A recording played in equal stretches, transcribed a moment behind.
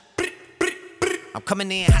I'm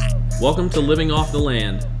coming in hot. Welcome to Living Off the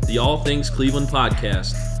Land, the All Things Cleveland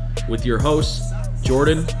podcast, with your hosts,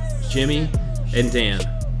 Jordan, Jimmy, and Dan.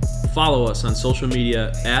 Follow us on social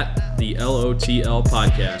media at the LOTL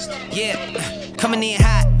podcast. Yeah, coming in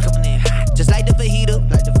hot. Just like the fajita.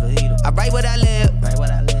 I write what I live.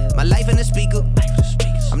 My life in the speaker.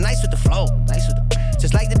 I'm nice with the flow.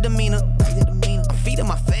 Just like the demeanor. I'm feeding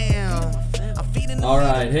my fam. All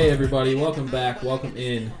right, hey everybody, welcome back. Welcome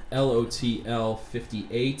in LOTL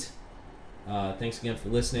 58. Thanks again for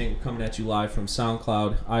listening. We're coming at you live from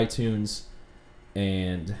SoundCloud, iTunes,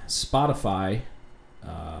 and Spotify.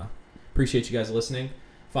 Appreciate you guys listening.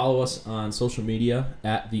 Follow us on social media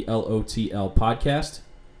at the LOTL podcast.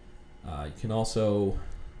 You can also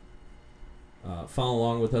follow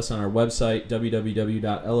along with us on our website,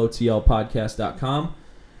 www.lotlpodcast.com,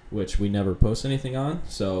 which we never post anything on.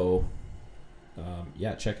 So,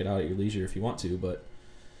 check it out at your leisure if you want to, but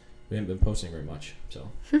we haven't been posting very much.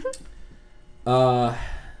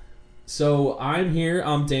 So I'm here.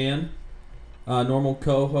 I'm Dan, normal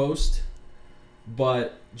co-host,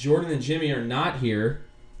 but Jordan and Jimmy are not here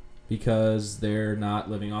because they're not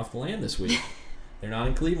living off the land this week. They're not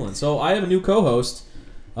in Cleveland. So I have a new co-host.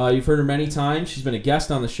 You've heard her many times. She's been a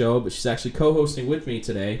guest on the show, but she's actually co-hosting with me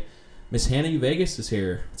today. Miss Hannah Uvegas is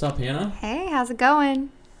here. What's up, Hannah? Hey, how's it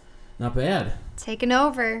going? Not bad. Taking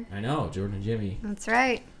over. I know, Jordan and Jimmy. That's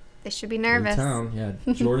right. They should be nervous. Town. Yeah,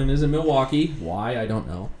 Jordan is in Milwaukee. Why? I don't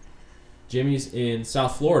know. Jimmy's in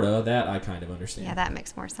South Florida. That I kind of understand. Yeah, that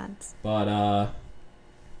makes more sense. But,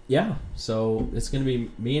 so it's going to be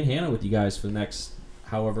me and Hannah with you guys for the next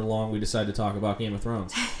however long we decide to talk about Game of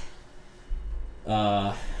Thrones.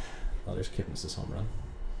 There's Kipnis' home run.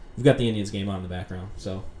 We've got the Indians game on in the background,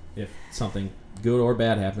 so if something good or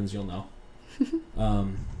bad happens, you'll know.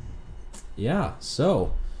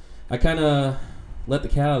 So I kind of let the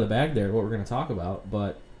cat out of the bag there, what we're going to talk about,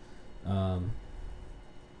 but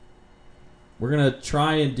we're going to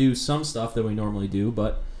try and do some stuff that we normally do,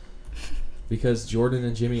 but because Jordan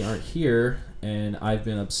and Jimmy aren't here, and I've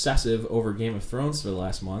been obsessive over Game of Thrones for the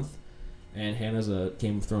last month, and Hannah's a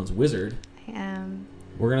Game of Thrones wizard, I am.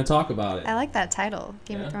 We're going to talk about it. I like that title,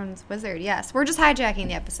 Game of Thrones Wizard. Yes, we're just hijacking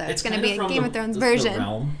the episode. It's going to be a Game of Thrones version. The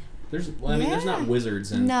realm. There's not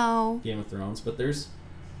wizards in Game of Thrones, but there's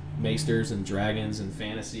maesters and dragons and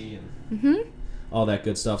fantasy and all that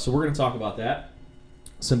good stuff. So we're going to talk about that.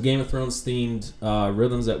 Some Game of Thrones themed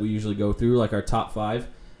rhythms that we usually go through, like our top 5.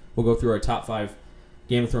 We'll go through our top 5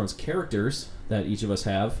 Game of Thrones characters that each of us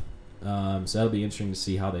have. So that'll be interesting to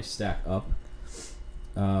see how they stack up.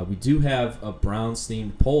 We do have a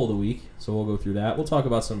Browns-themed poll of the week, so we'll go through that. We'll talk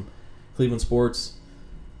about some Cleveland sports,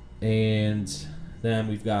 and then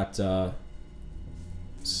we've got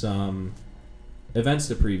some events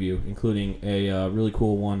to preview, including a really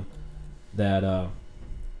cool one that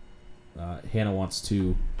Hannah wants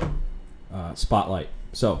to spotlight.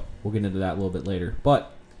 So we'll get into that a little bit later.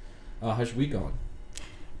 But how's your week going?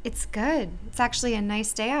 It's good. It's actually a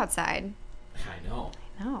nice day outside. I know.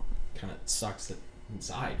 Kind of sucks that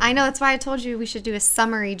inside. I know. That's why I told you we should do a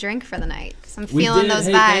summery drink for the night. Because I'm feeling those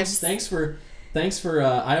vibes. Thanks for.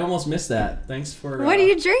 I almost missed that. Thanks for. What are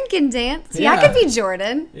you drinking, Dan? See, I could be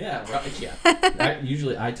Jordan. Yeah, right. Yeah.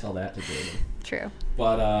 Usually I tell that to Jordan. True.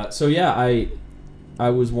 But I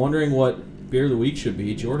was wondering what beer of the week should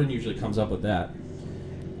be. Jordan usually comes up with that.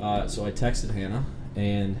 So I texted Hannah,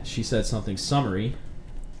 and she said something summery.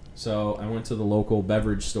 So I went to the local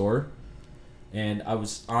beverage store. And I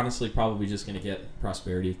was honestly probably just going to get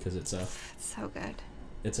Prosperity because it's so good.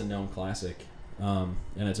 It's a known classic, and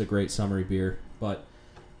it's a great summery beer. But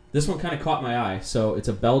this one kind of caught my eye. So it's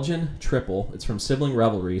a Belgian triple. It's from Sibling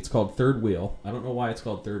Revelry. It's called Third Wheel. I don't know why it's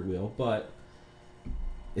called Third Wheel, but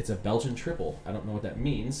it's a Belgian triple. I don't know what that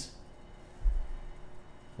means.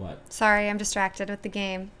 What? Sorry, I'm distracted with the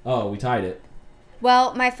game. Oh, we tied it.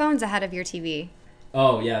 Well, my phone's ahead of your TV.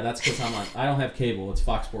 Oh, yeah, that's because I don't have cable. It's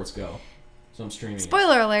Fox Sports Go. So I'm streaming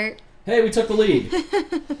Spoiler alert. Hey, we took the lead.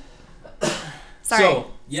 Sorry.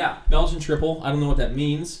 So, Belgian triple. I don't know what that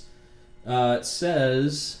means. It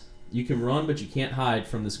says, you can run, but you can't hide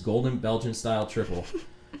from this golden Belgian-style triple.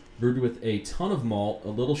 Brewed with a ton of malt, a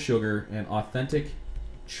little sugar, and authentic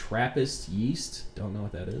Trappist yeast. Don't know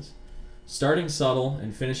what that is. Starting subtle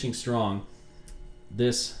and finishing strong,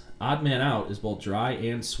 this odd man out is both dry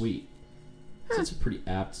and sweet. So that's a pretty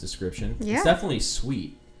apt description. Yeah. It's definitely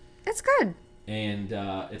sweet. It's good. And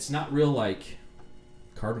it's not real,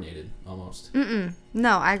 carbonated, almost.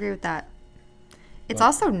 No, I agree with that. It's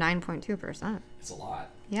also 9.2%. It's a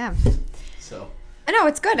lot. Yeah. So. I know,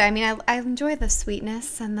 it's good. I mean, I enjoy the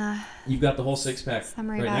sweetness and the... You've got the whole six-pack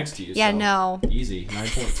right next to you. Yeah, so no. Easy.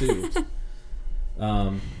 9.2.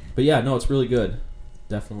 But yeah, no, it's really good.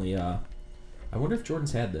 Definitely. I wonder if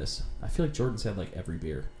Jordan's had this. I feel like Jordan's had like every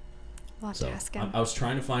beer. We'll have to ask him. I was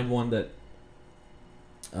trying to find one that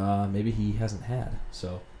maybe he hasn't had.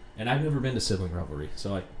 So, and I've never been to Sibling Revelry,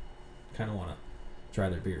 so I kind of want to try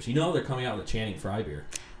their beers. You know, they're coming out with a Channing Frye beer.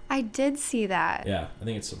 I did see that. Yeah, I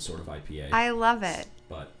think it's some sort of IPA. I love it.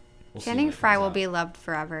 But we'll Channing Frye will be loved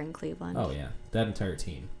forever in Cleveland. Oh yeah, that entire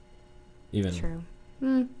team. Even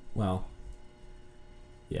true. Well,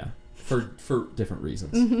 yeah, for different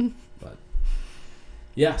reasons. But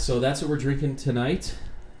yeah, so that's what we're drinking tonight.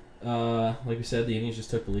 Like we said, the Indians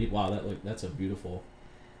just took the lead. Wow, that's a beautiful.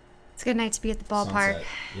 It's a good night to be at the ballpark. Sunset.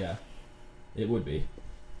 Yeah, it would be.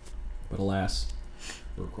 But alas,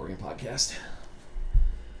 we're recording a podcast.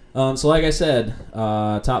 So like I said,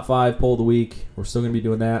 top 5 poll of the week. We're still going to be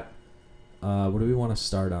doing that. What do we want to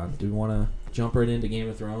start on? Do we want to jump right into Game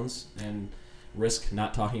of Thrones and risk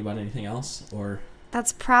not talking about anything else? Or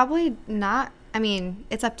that's probably not. I mean,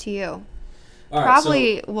 it's up to you. All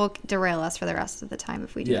probably right, so, will derail us for the rest of the time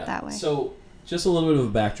if we do it that way. So just a little bit of a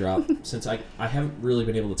backdrop, since I haven't really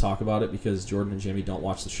been able to talk about it because Jordan and Jimmy don't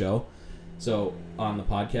watch the show. So on the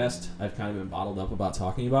podcast, I've kind of been bottled up about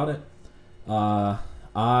talking about it.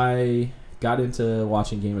 I got into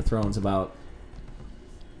watching Game of Thrones about...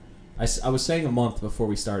 I was saying a month before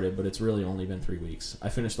we started, but it's really only been 3 weeks. I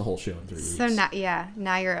finished the whole show in 3 weeks. So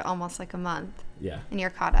now you're almost like a month. Yeah. And you're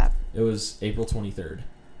caught up. It was April 23rd.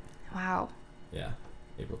 Wow. Yeah,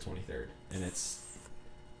 April 23rd. And it's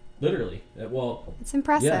literally, it's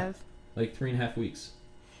impressive. Yeah, like 3.5 weeks.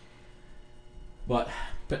 But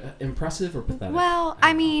impressive or pathetic? Well,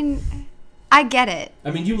 I mean, I get it.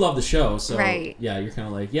 I mean, you love the show, so right. Yeah, you're kind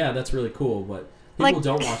of like, yeah, that's really cool. But people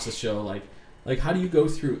don't watch the show. Like, how do you go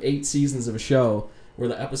through 8 seasons of a show where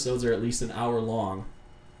the episodes are at least an hour long,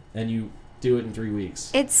 and you do it in 3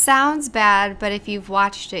 weeks? It sounds bad, but if you've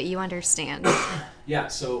watched it, you understand. Yeah.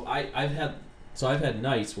 So I've had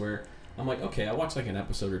nights where I'm like, okay, I watch like an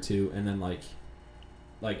episode or two, and then like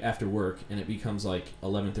after work, and it becomes like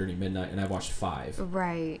 11:30 midnight, and I watched 5.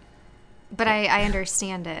 Right. But I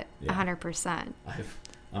understand it 100%.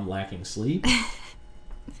 I'm lacking sleep.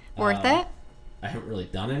 Worth it? I haven't really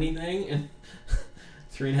done anything in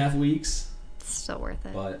 3.5 weeks. It's still worth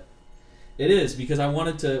it. But it is, because I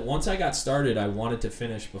wanted to, once I got started, I wanted to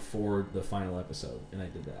finish before the final episode, and I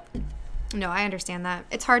did that. No, I understand that.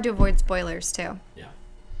 It's hard to avoid spoilers, too. Yeah.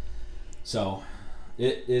 So,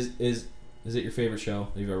 it is it your favorite show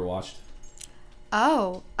that you've ever watched?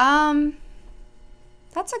 Oh,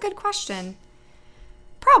 that's a good question.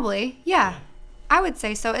 Probably, yeah. I would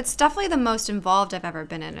say so. It's definitely the most involved I've ever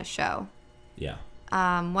been in a show. Yeah.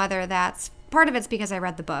 Whether that's, part of it's because I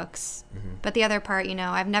read the books, but the other part,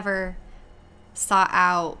 I've never sought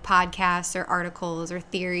out podcasts or articles or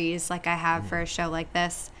theories like I have for a show like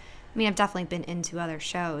this. I mean, I've definitely been into other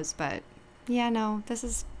shows, but yeah, no, this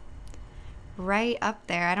is right up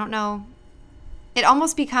there. I don't know. It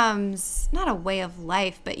almost becomes not a way of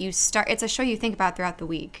life, but it's a show you think about throughout the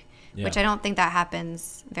week, which I don't think that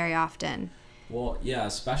happens very often. Well, yeah,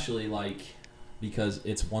 especially because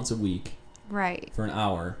it's once a week. Right. For an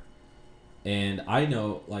hour. And I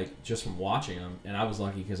know, just from watching them, and I was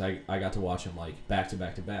lucky because I got to watch them, back to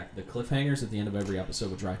back to back. The cliffhangers at the end of every episode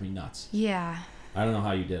would drive me nuts. Yeah. I don't know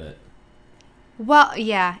how you did it. Well,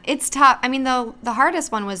 yeah, it's tough. I mean, the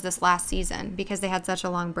hardest one was this last season because they had such a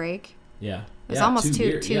long break. Yeah. It was almost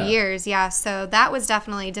two years, yeah. So that was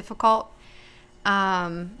definitely difficult.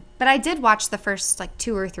 But I did watch the first,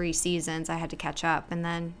 2 or 3 seasons. I had to catch up, and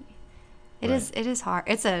then it is hard.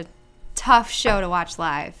 It's a tough show to watch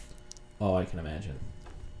live. Oh, I can imagine.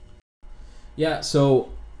 Yeah, so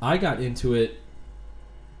I got into it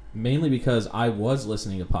mainly because I was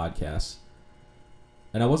listening to podcasts,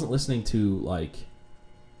 and I wasn't listening to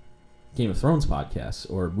Game of Thrones podcasts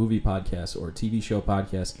or movie podcasts or TV show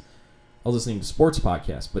podcasts. I was listening to sports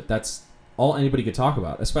podcasts, but that's all anybody could talk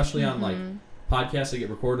about, especially on podcasts that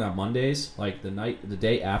get recorded on Mondays, the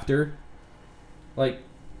day after.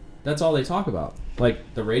 That's all they talk about.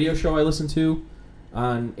 The radio show I listen to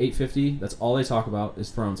on 850, that's all they talk about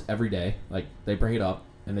is Thrones every day. They bring it up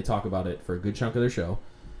and they talk about it for a good chunk of their show.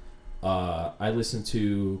 I listen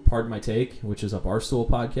to Pardon My Take, which is a Barstool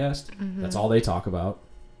podcast. That's all they talk about.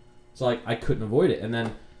 So I couldn't avoid it. And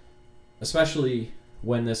then especially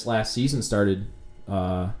when this last season started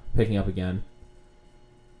picking up again,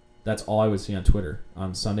 that's all I would see on Twitter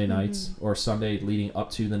on Sunday nights or Sunday leading up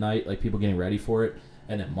to the night, people getting ready for it.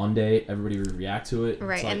 And then Monday, everybody would react to it.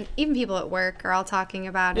 Right, and even people at work are all talking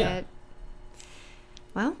about it.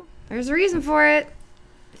 Well, there's a reason for it.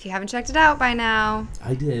 If you haven't checked it out by now.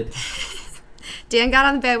 I did. Dan got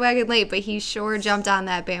on the bandwagon late, but he sure jumped on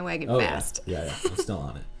that bandwagon fast. Yeah, I'm still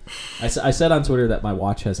on it. I said on Twitter that my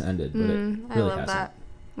watch has ended, but it really I love hasn't. that.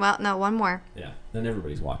 Well, no, one more. Yeah, then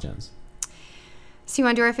everybody's watch ends. So you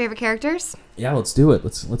want to do our favorite characters? Yeah, let's do it.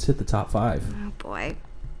 Let's hit the top 5. Oh, boy.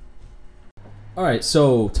 All right,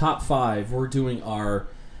 so top 5, we're doing our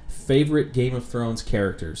favorite Game of Thrones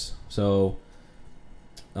characters. So,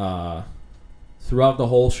 throughout the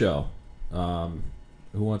whole show,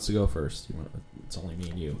 who wants to go first? It's only me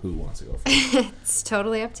and you. Who wants to go first? It's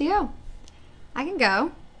totally up to you. I can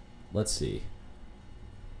go. Let's see.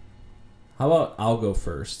 How about I'll go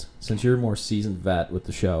first, since you're a more seasoned vet with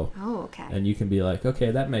the show. Oh, okay. And you can be like, okay,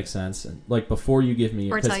 that makes sense. And like before you give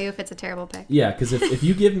me... Or tell you if it's a terrible pick. Yeah, because if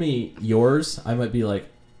you give me yours, I might be like,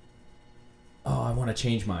 oh, I want to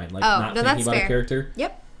change mine. Like not thinking about a character.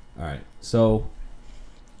 Yep. All right. So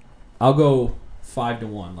I'll go 5 to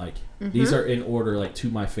 1. Like these are in order, like to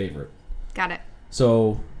my favorite. Got it.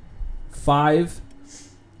 So 5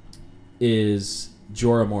 is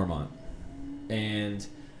Jorah Mormont. And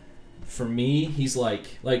for me, he's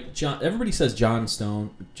like John. Everybody says Jon Snow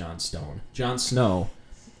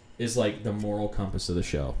is like the moral compass of the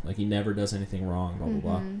show. Like he never does anything wrong, blah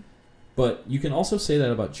blah blah. But you can also say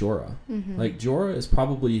that about Jorah. Like Jorah is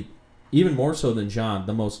probably even more so than Jon,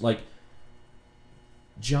 the most like.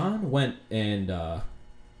 Jon went and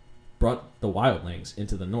brought the wildlings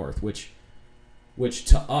into the north, which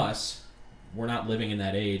to us, we're not living in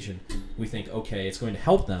that age, and we think, okay, it's going to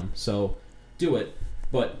help them, so do it.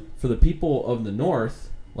 But for the people of the north,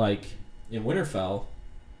 like in Winterfell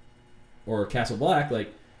or Castle Black,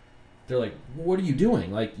 like they're like, what are you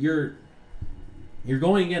doing? Like you're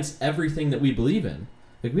going against everything that we believe in.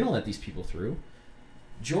 Like we don't let these people through.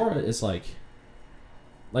 Jorah is like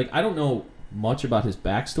I don't know much about his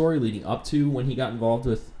backstory leading up to when he got involved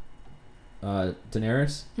with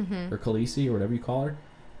Daenerys or Khaleesi or whatever you call her.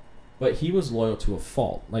 But he was loyal to a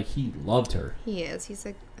fault. Like, he loved her. He is. He's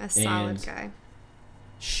a solid guy.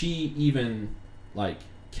 She even, like,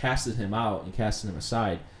 casted him out and casted him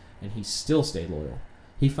aside, and he still stayed loyal.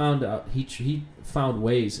 He found out he found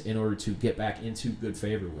ways in order to get back into good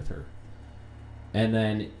favor with her. And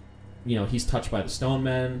then, you know, he's touched by the Stone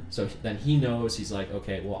Men, so then he knows, he's like,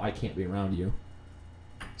 okay, well, I can't be around you.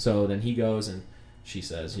 So then he goes and she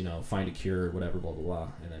says, you know, find a cure, whatever, blah, blah, blah,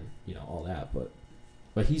 and then, you know, all that. But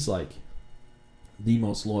he's like the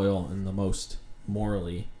most loyal and the most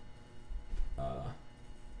morally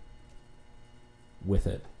with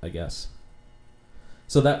it, I guess.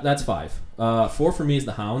 So that's 5. 4 for me is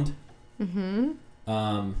the Hound.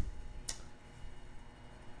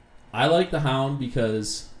 I like the Hound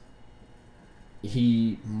because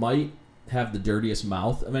he might have the dirtiest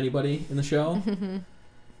mouth of anybody in the show.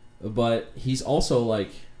 But he's also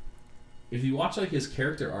like, if you watch like his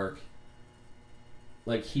character arc,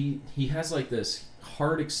 like he has like this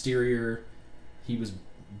hard exterior. He was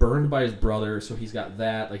burned by his brother, so he's got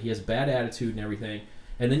that. Like he has bad attitude and everything.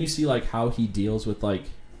 And then you see like how he deals with like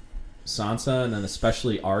Sansa and then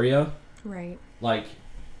especially Arya. Right. Like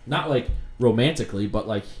not like romantically, but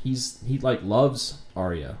like he like loves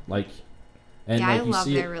Arya. Like and yeah, like I you love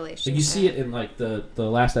see their it, relationship. like you see it in like the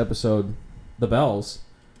last episode, The Bells,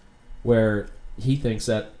 where he thinks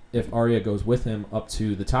that if Arya goes with him up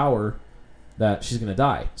to the tower, that she's gonna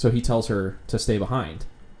die. So he tells her to stay behind,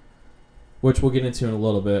 which we'll get into in a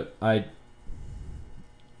little bit. I'm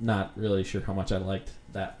not really sure how much I liked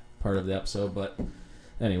that part of the episode, but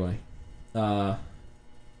anyway, let's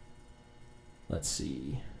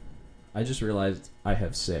see. I just realized I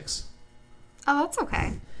have 6. Oh, that's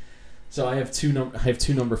okay. So I have two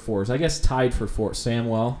number 4s. I guess tied for 4.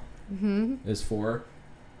 Samwell is 4.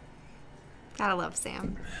 Gotta love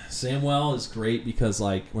Sam. Samwell is great because,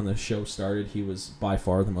 like, when the show started, he was by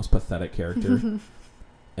far the most pathetic character.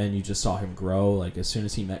 And you just saw him grow. Like, as soon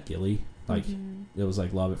as he met Gilly, like, it was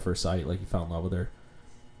like love at first sight. Like, he fell in love with her.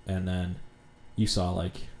 And then you saw,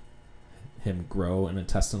 like, him grow in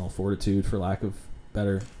intestinal fortitude, for lack of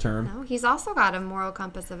better term. No, he's also got a moral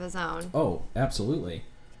compass of his own. Oh, absolutely.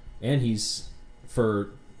 And he's,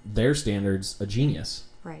 for their standards, a genius.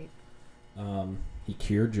 Right. He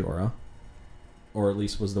cured Jorah. Or at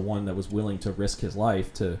least was the one that was willing to risk his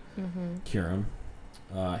life to cure him.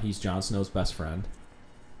 He's Jon Snow's best friend.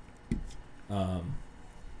 And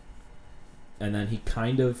then he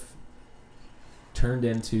kind of turned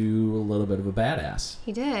into a little bit of a badass.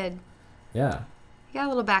 He did. Yeah. He got a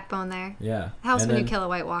little backbone there. Yeah. Helps when you kill a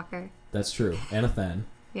White Walker. That's true. And a Thenn.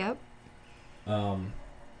 Yep. I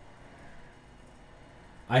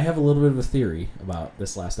have a little bit of a theory about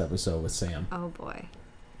this last episode with Sam. Oh, boy.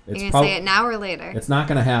 It's You're going to say it now or later? It's not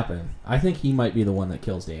going to happen. I think he might be the one that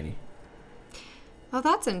kills Dany. Oh,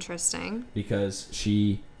 that's interesting. Because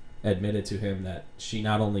she admitted to him that she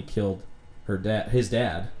not only killed his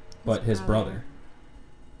dad, but his brother.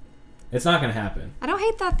 It's not going to happen. I don't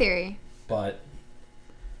hate that theory. But,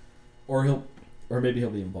 or maybe he'll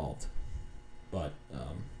be involved. But,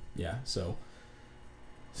 yeah, so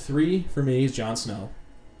 3 for me is Jon Snow.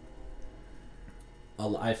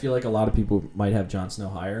 I feel like a lot of people might have Jon Snow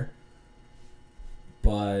higher.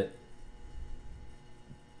 But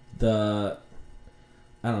I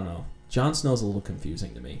don't know. Jon Snow's a little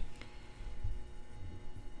confusing to me.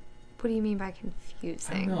 What do you mean by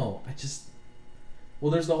confusing? I don't know.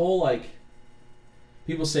 Well, there's the whole, like,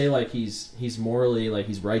 people say, like, he's morally, like,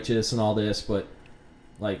 he's righteous and all this, but,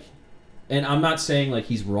 like, and I'm not saying, like,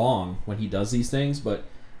 he's wrong when he does these things, but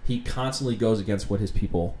he constantly goes against what his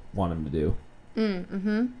people want him to do.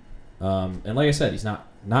 Mm-hmm. And like I said, he's not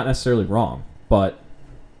necessarily wrong, but,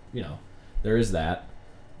 you know, there is that.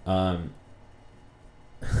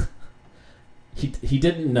 He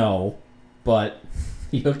didn't know, but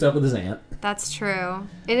he hooked up with his aunt. That's true.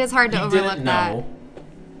 It is hard to overlook didn't that. know,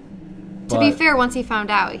 To be fair, once he found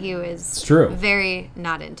out, he was very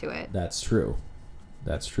not into it. That's true.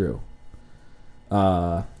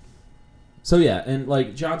 So yeah, and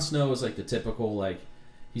like Jon Snow is like the typical, like,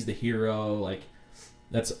 he's the hero, like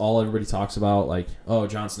that's all everybody talks about, like, oh,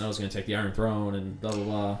 Jon Snow's gonna take the Iron Throne and blah blah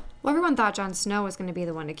blah. Well, everyone thought Jon Snow was gonna be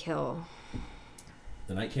the one to kill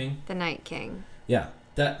the Night King. The Night King. Yeah,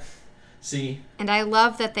 see. And I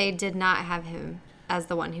love that they did not have him as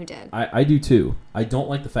the one who did. I do too. I don't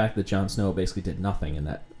like the fact that Jon Snow basically did nothing in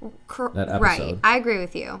that episode. Right, I agree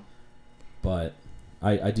with you. But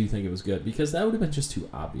I do think it was good because that would have been just too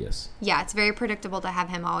obvious. Yeah, it's very predictable to have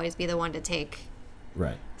him always be the one to take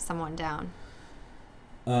someone down.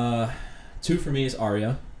 2 for me is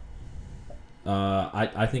Arya.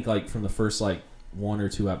 I think, like, from the first, like, 1 or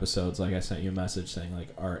 2 episodes, like, I sent you a message saying, like,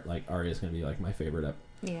 Arya's gonna be, like, my favorite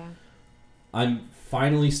Yeah. I'm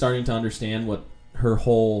finally starting to understand what her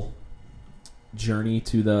whole journey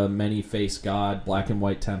to the many-faced god, black and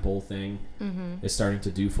white temple thing is starting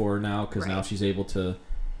to do for her now, because now she's able to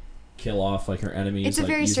kill off, like, her enemies. It's a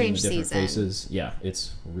very strange season. Faces. Yeah,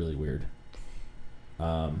 it's really weird.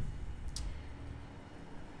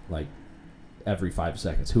 Like, every 5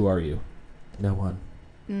 seconds, who are you? No one.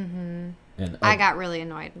 And I got really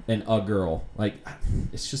annoyed. And a girl. Like,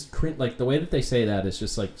 it's just like, the way that they say that is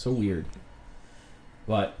just, like, so weird.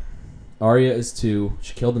 But Arya is 2.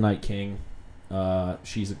 She killed the Night King.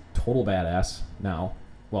 She's a total badass now.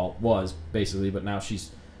 Well, was basically, but now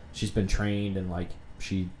she's been trained, and, like,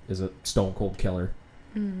 she is a stone cold killer.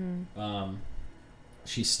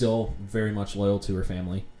 She's still very much loyal to her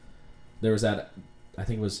family. There was that, I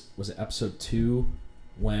think was it episode 2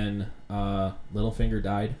 when Littlefinger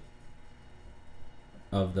died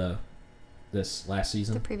of this last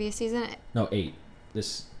season? The previous season? No, 8.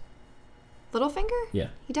 This Littlefinger? Yeah.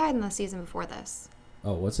 He died in the season before this.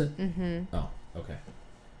 Oh, was it? Oh, okay.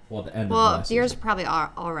 Well, the end of the last season. yours are probably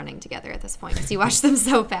all running together at this point because you watch them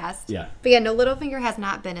so fast. Yeah. But yeah, no, Littlefinger has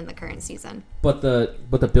not been in the current season. But the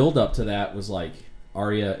build up to that was, like,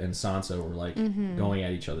 Arya and Sansa were, like, going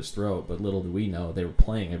at each other's throat, but little do we know they were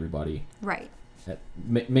playing everybody. Right.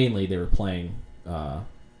 Mainly they were playing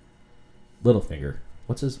Littlefinger.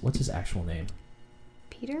 What's his actual name?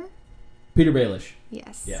 Peter Baelish.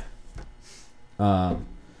 Yes. Yeah.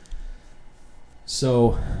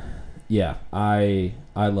 So, yeah, I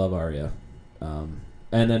love Arya. And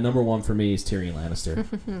then number 1 for me is Tyrion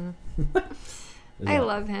Lannister. I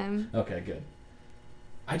love him. Okay, good.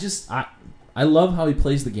 I love how he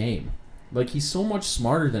plays the game. Like, he's so much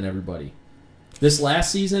smarter than everybody. This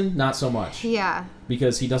last season, not so much. Yeah.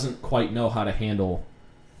 Because he doesn't quite know how to handle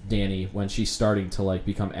Dany when she's starting to, like,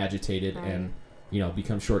 become agitated and, you know,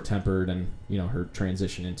 become short-tempered, and, you know, her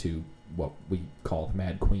transition into what we call the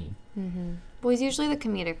Mad Queen. Well, he's usually the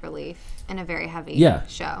comedic relief in a very heavy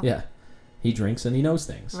show. Yeah. He drinks and he knows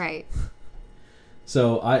things. Right.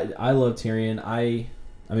 So I love Tyrion. I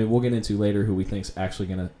mean, we'll get into later who we think's actually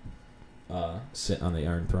going to sit on the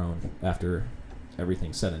Iron Throne after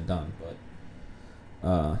everything's said and done,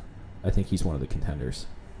 but I think he's one of the contenders.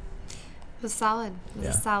 It was solid. It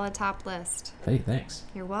was a solid top list. Hey, thanks.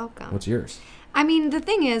 You're welcome. What's yours? I mean, the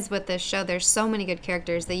thing is with this show, there's so many good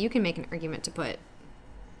characters that you can make an argument to put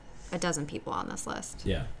a dozen people on this list.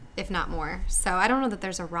 Yeah. If not more. So I don't know that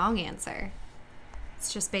there's a wrong answer.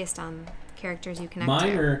 It's just based on characters you connect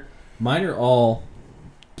to. Mine are all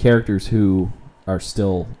characters who are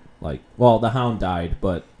still, like, well, the Hound died,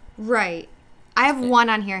 but... Right. I have one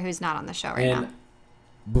on here who's not on the show right now.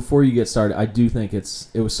 Before you get started, I do think it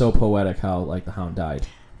was so poetic how, like, the Hound died.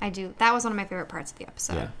 I do. That was one of my favorite parts of the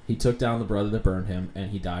episode. Yeah. He took down the brother that burned him, and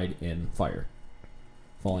he died in fire.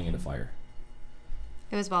 Falling into fire.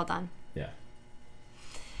 It was well done. Yeah.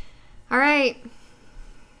 All right.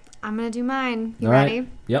 I'm going to do mine. You all ready? Right.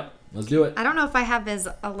 Yep. Let's do it. I don't know if I have as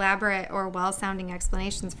elaborate or well-sounding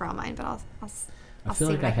explanations for all mine, but I'll I feel see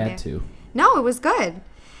like what I can had do. to. No, it was good.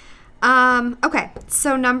 Okay.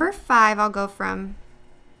 So number 5, I'll go from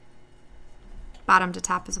bottom to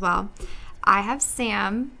top as well. I have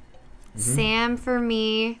Sam. Mm-hmm. Sam, for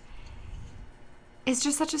me, is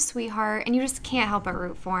just such a sweetheart, and you just can't help but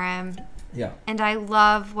root for him. Yeah. And I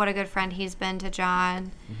love what a good friend he's been to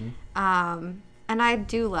John. Mm-hmm. And I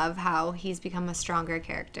do love how he's become a stronger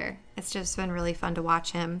character. It's just been really fun to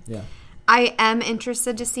watch him. Yeah. I am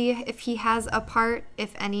interested to see if he has a part,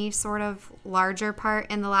 if any sort of larger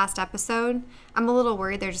part in the last episode. I'm a little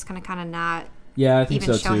worried they're just going to kind of not I think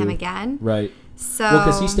even so show too. him again. Right. So, well,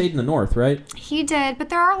 because he stayed in the north, right? He did, but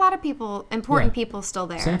there are a lot of people, important people still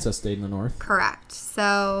there. Sansa stayed in the north. Correct.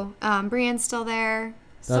 So, Brienne's still there.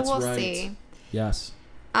 So That's we'll right. see. Yes.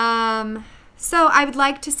 So I would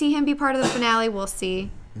like to see him be part of the finale. We'll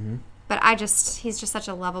see. Mm-hmm. But he's just such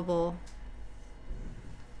a lovable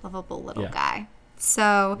little guy.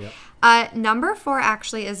 So, number 4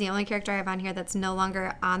 actually is the only character I have on here that's no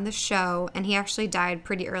longer on the show, and he actually died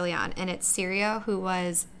pretty early on. And it's Syrio, who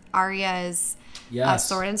was Arya's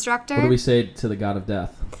sword instructor. What do we say to the god of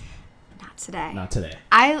death? Not today. Not today.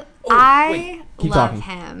 I love talking.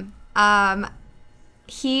 him.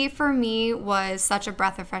 He, for me, was such a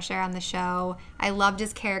breath of fresh air on the show. I loved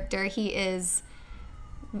his character. He is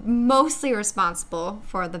mostly responsible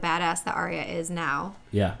for the badass that Arya is now.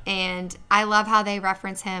 Yeah. And I love how they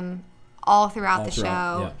reference him all throughout the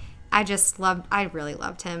show. Yeah. I really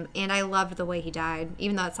loved him. And I loved the way he died,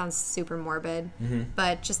 even though it sounds super morbid. Mm-hmm.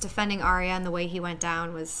 But just defending Arya and the way he went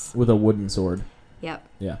down was... With a wooden sword. Yep.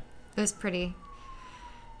 Yeah. It was pretty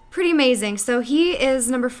amazing. So he is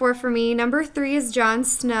number 4 for me. Number 3 is Jon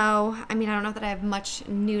Snow. I mean, I don't know that I have much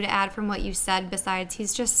new to add from what you said, besides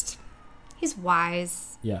he's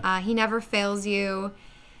wise. Yeah. He never fails you.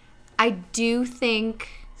 I do think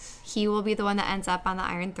he will be the one that ends up on the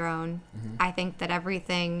Iron Throne. Mm-hmm. I think that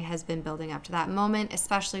everything has been building up to that moment,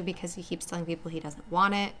 especially because he keeps telling people he doesn't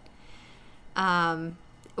want it.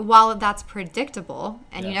 While that's predictable,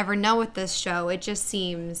 and you never know with this show, it just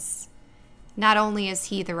seems... Not only is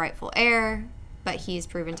he the rightful heir, but he's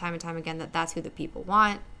proven time and time again that that's who the people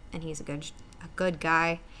want, and he's a good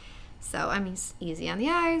guy. So, I mean, he's easy on the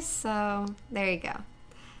eyes, so there you go.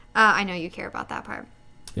 I know you care about that part.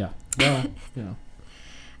 Yeah. Well, you know.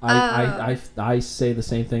 I say the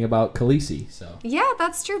same thing about Khaleesi, so. Yeah,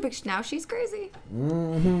 that's true, but now she's crazy.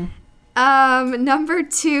 Mm-hmm. Number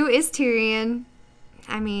 2 is Tyrion.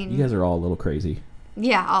 I mean... You guys are all a little crazy.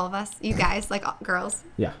 Yeah, all of us. You guys, like girls.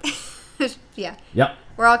 Yeah. Yeah. Yep.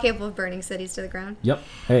 We're all capable of burning cities to the ground. Yep.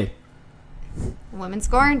 Hey. Women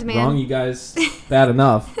scorned, man. Wrong, you guys. Bad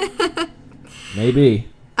enough. Maybe.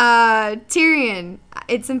 Tyrion.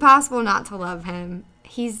 It's impossible not to love him.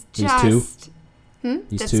 He's 2?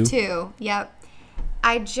 He's 2? 2. Yep.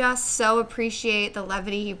 I just so appreciate the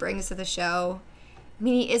levity he brings to the show. I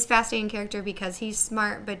mean, he is a fascinating character because he's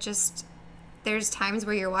smart, but just there's times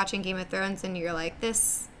where you're watching Game of Thrones and you're like,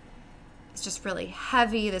 this... It's just really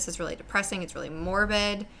heavy. This is really depressing. It's really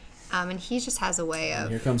morbid. And he just has a way of...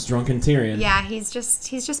 Here comes drunken Tyrion. Yeah, he's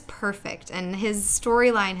just perfect. And his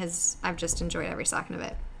storyline I've just enjoyed every second of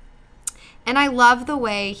it. And I love the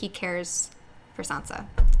way he cares for Sansa.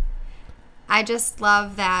 I just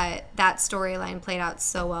love that storyline played out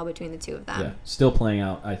so well between the two of them. Yeah, still playing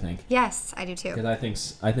out, I think. Yes, I do too. Because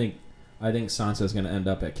I think Sansa's going to end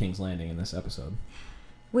up at King's Landing in this episode.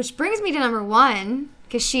 Which brings me to number 1,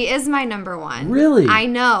 because she is my number 1. Really? I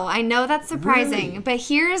know that's surprising, but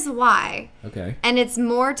here's why. Okay. And it's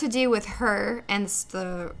more to do with her and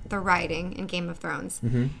the writing in Game of Thrones.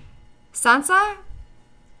 Mm-hmm. Sansa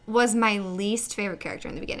was my least favorite character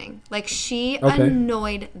in the beginning. Like, she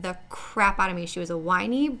annoyed the crap out of me. She was a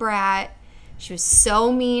whiny brat. She was so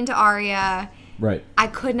mean to Arya. Right. I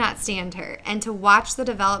could not stand her. And to watch the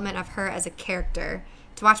development of her as a character...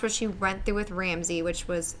 To watch what she went through with Ramsay, which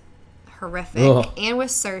was horrific, and with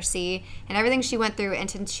Cersei, and everything she went through,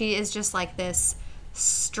 and she is just like this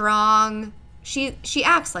strong... She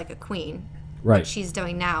acts like a queen, right? What she's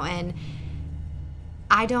doing now, and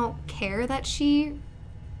I don't care that she...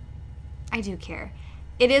 I do care.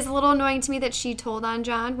 It is a little annoying to me that she told on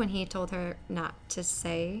Jon when he told her not to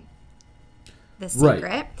say the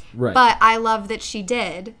secret. Right. But I love that she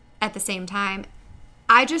did at the same time.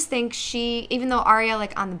 I just think even though Arya,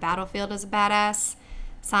 like, on the battlefield is a badass,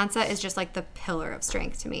 Sansa is just like the pillar of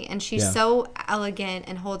strength to me. And she's so elegant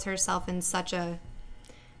and holds herself in such a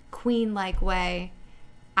queen-like way.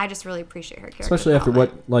 I just really appreciate her character. Especially after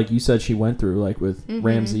what, like you said, she went through, like with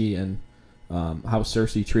Ramsay and how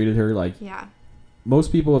Cersei treated her. Like,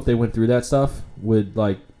 most people, if they went through that stuff, would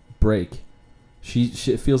like break.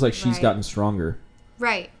 It feels like she's gotten stronger.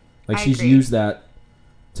 Right. Like she's used that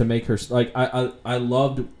to make her like. I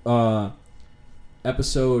loved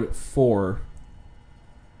episode 4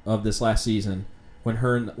 of this last season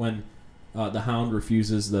when the Hound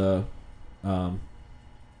refuses the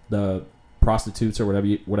prostitutes or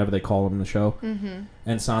whatever they call them in the show, and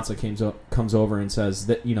Sansa comes over and says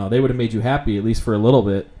that they would have made you happy at least for a little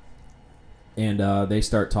bit, and they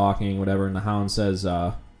start talking whatever, and the Hound says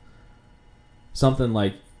something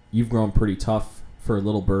like, "You've grown pretty tough for a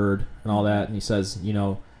little bird," and all that, and he says,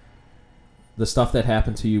 the stuff that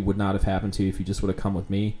happened to you would not have happened to you if you just would have come with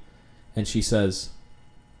me, and she says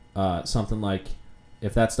something like,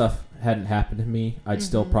 "If that stuff hadn't happened to me, I'd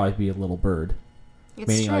still probably be a little bird." It's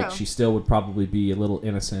meaning true. like she still would probably be a little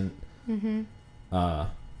innocent,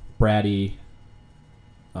 bratty,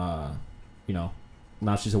 now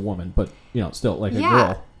she's a woman, but still like a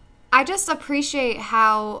girl. I just appreciate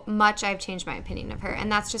how much I've changed my opinion of her, and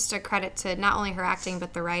that's just a credit to not only her acting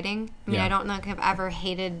but the writing. I mean, I don't think I've ever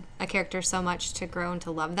hated a character so much to grow and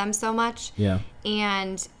to love them so much. Yeah.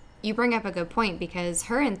 And you bring up a good point, because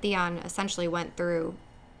her and Theon essentially went through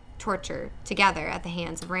torture together at the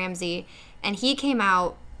hands of Ramsay, and he came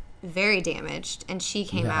out very damaged, and she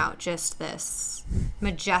came out just this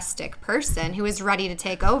majestic person who was ready to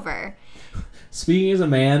take over. Speaking as a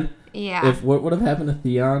man, if what would have happened to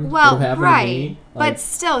Theon would have happened to me, but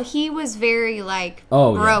still, he was very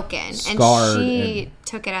broken, Scarred, and she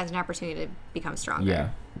took it as an opportunity to become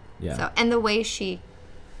stronger. Yeah. So, and the way she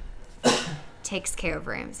takes care of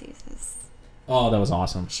Ramses is... Oh, that was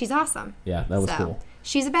awesome. She's awesome. Yeah, that was cool.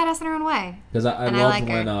 She's a badass in her own way. Because I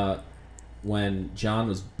loved when Jon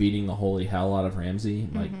was beating the holy hell out of Ramsay,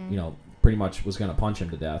 pretty much was going to punch him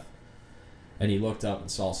to death. And he looked up and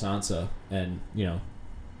saw Sansa, and,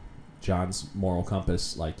 Jon's moral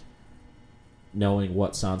compass, like, knowing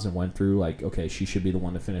what Sansa went through, like, okay, she should be the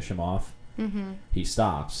one to finish him off. Mm-hmm. He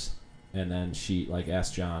stops, and then she, like,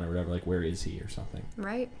 asks Jon or whatever, like, where is he or something.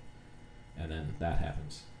 Right. And then that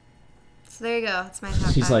happens. So there you go. It's my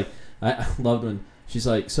top She's 5. like, I loved when she's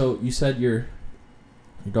like, so you said your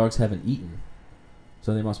dogs haven't eaten,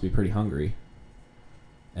 so they must be pretty hungry.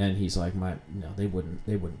 And he's like, they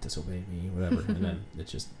wouldn't disobey me, whatever. And then it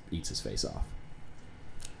just eats his face off.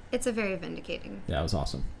 It's a very vindicating. Yeah, it was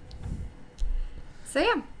awesome. So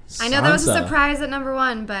yeah, I know that was a surprise at number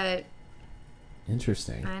 1, but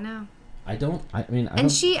interesting. I know. I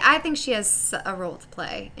think she has a role to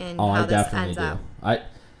play in how this ends up. I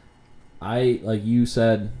like you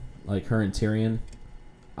said, like her and Tyrion.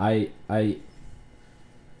 I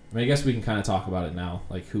guess we can kind of talk about it now,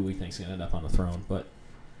 like who we think's gonna end up on the throne. But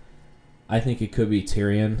I think it could be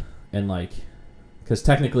Tyrion, and because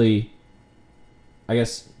technically, I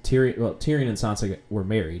guess Tyrion and Sansa were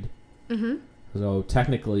married. Mm-hmm. So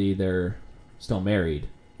technically, they're still married.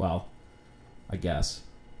 Well, I guess,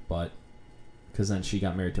 but because then she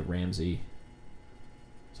got married to Ramsay.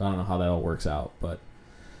 So I don't know how that all works out, but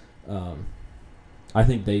I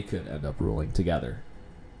think they could end up ruling together.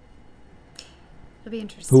 It'll be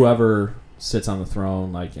interesting. Whoever sits on the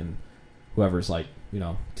throne, and whoever's to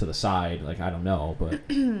the side, I don't know, but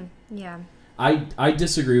yeah. I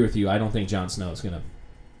disagree with you. I don't think Jon Snow is gonna.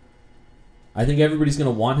 I think everybody's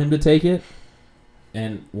gonna want him to take it,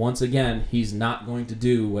 and once again, he's not going to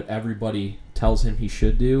do what everybody tells him he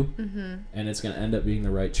should do, and it's gonna end up being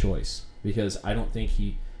the right choice, because I don't think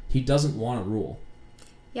he doesn't want to rule.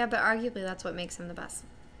 Yeah, but arguably that's what makes him the best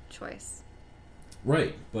choice.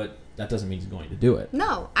 Right, but that doesn't mean he's going to do it.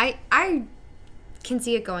 No, I can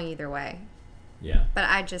see it going either way. Yeah.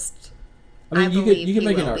 But you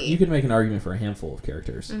could make an argument for a handful of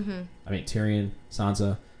characters. Mm-hmm. I mean, Tyrion,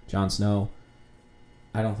 Sansa, Jon Snow.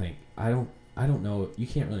 I don't know. You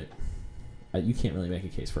can't really make a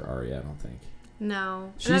case for Arya, I don't think.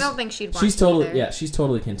 No. And I don't think she'd want to totally either. Yeah, she's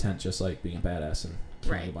totally content just being a badass and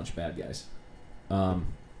killing a bunch of bad guys. Who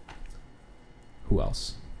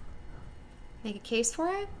else? Make a case for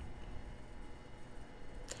it?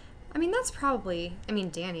 I mean, that's probably... I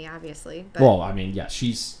mean, Dany, obviously. But well, I mean, yeah,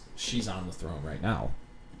 she's on the throne right now.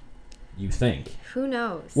 You think. Who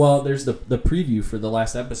knows? Well, there's the preview for the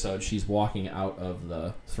last episode. She's walking out of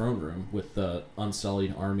the throne room with the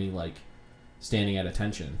Unsullied army, standing at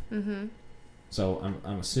attention. Mm-hmm. So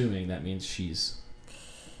I'm assuming that means she's...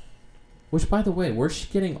 Which, by the way, where's she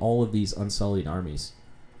getting all of these Unsullied armies?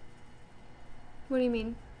 What do you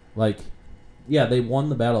mean? Like, yeah, they won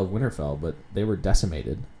the Battle of Winterfell, but they were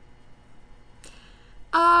decimated.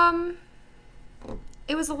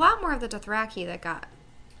 It was a lot more of the Dothraki that got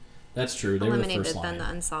That's true. They eliminated were the first line. than the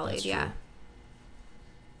Unsullied. That's yeah. true.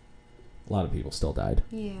 A lot of people still died.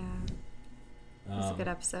 Yeah. It was a good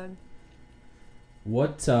episode.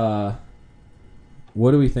 What do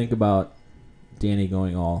we think about Dany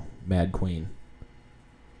going all Mad Queen?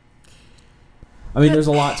 I mean, there's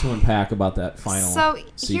a lot to unpack about that final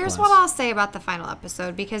sequence. Here's what I'll say about the final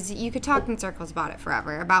episode, because you could talk in circles about it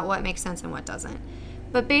forever, about what makes sense and what doesn't.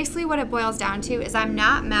 But basically what it boils down to is I'm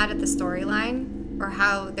not mad at the storyline or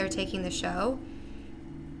how they're taking the show.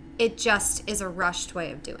 It just is a rushed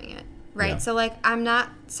way of doing it, right? Yeah. So, like, I'm not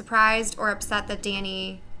surprised or upset that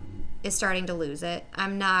Dany is starting to lose it.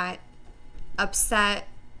 I'm not upset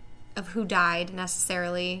of who died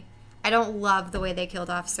necessarily. I don't love the way they killed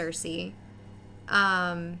off Cersei.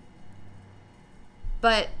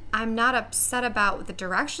 But I'm not upset about the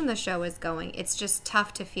direction the show is going. It's just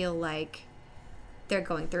tough to feel like they're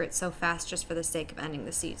going through it so fast just for the sake of ending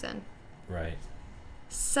the season. Right.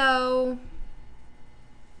 So,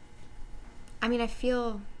 I mean, I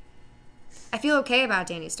feel okay about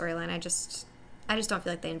Dany's storyline. I just don't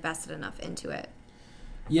feel like they invested enough into it.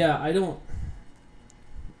 Yeah, I don't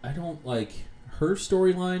like her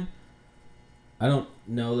storyline. I don't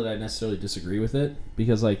know that I necessarily disagree with it,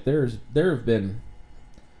 because like there have been,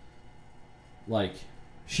 like,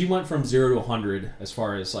 she went from 0 to 100 as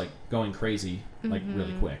far as like going crazy, like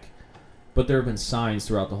really quick. But there have been signs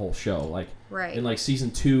throughout the whole show, like in like season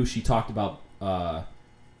 2, she talked about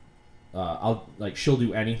she'll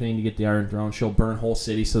do anything to get the Iron Throne. She'll burn whole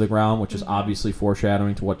cities to the ground, which is obviously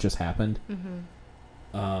foreshadowing to what just happened.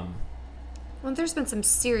 Well, there's been some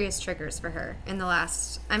serious triggers for her in the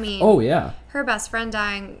last... I mean... Oh, yeah. Her best friend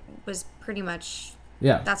dying was pretty much...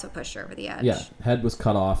 Yeah. That's what pushed her over the edge. Yeah. Head was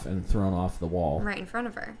cut off and thrown off the wall. Right in front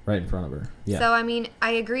of her. Right in front of her. Yeah. So, I mean,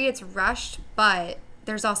 I agree it's rushed, but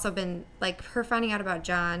there's also been, like, her finding out about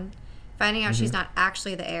Jon, finding out she's not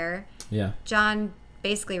actually the heir. Yeah. Jon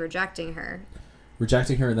basically rejecting her.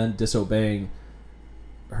 Rejecting her and then disobeying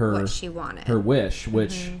her... What she wanted. Her wish,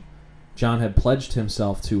 which Jon had pledged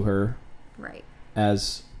himself to her... Right.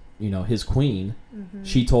 As, you know, his queen.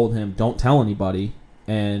 She told him, don't tell anybody.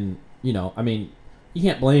 And, you know, I mean, you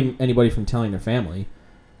can't blame anybody from telling their family,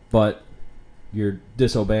 but you're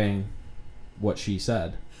disobeying what she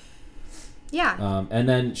said. Yeah. And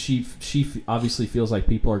then she obviously feels like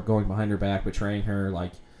people are going behind her back, betraying her.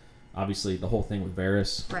 Like, obviously, the whole thing with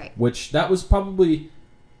Varys. Right. Which, that was probably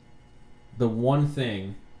the one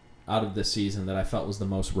thing out of this season that I felt was the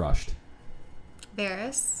most rushed.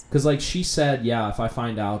 Varys. Because, like, she said, yeah, if I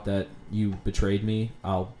find out that you betrayed me,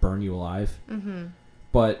 I'll burn you alive.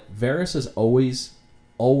 But Varys has always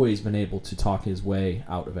been able to talk his way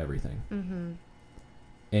out of everything.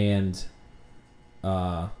 And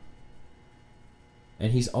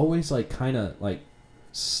he's always, like, kind of, like,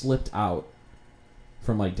 slipped out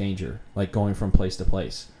from, like, danger. Like, going from place to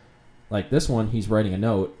place. Like, this one, he's writing a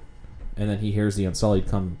note, and then he hears the Unsullied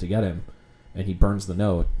come to get him. And he burns the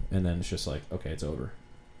note, and then it's just like, okay, it's over.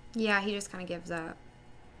 Yeah, he just kind of gives up.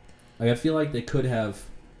 Like, I feel like they could have,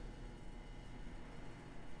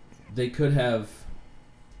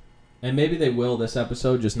 and maybe they will this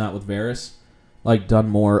episode, just not with Varys, like, done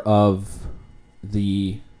more of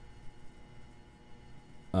the,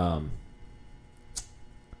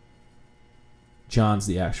 Jon's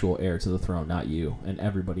the actual heir to the throne, not you, and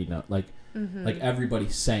everybody know, like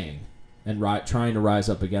everybody's saying. And trying to rise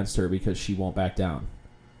up against her because she won't back down.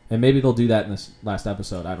 And maybe they'll do that in this last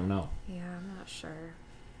episode. I don't know. Yeah, I'm not sure.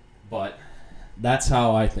 But that's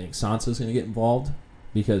how I think Sansa's going to get involved,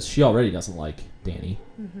 because she already doesn't like Dany.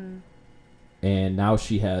 And now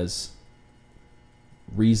she has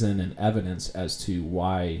reason and evidence as to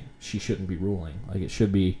why she shouldn't be ruling. Like, it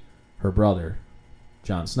should be her brother,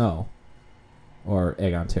 Jon Snow, or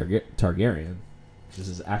Aegon Targaryen, which is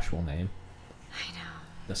his actual name. I know.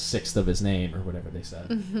 The 6th of his name, or whatever they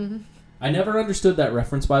said. I never understood that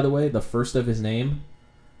reference, by the way, the 1st of his name,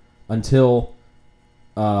 until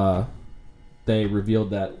they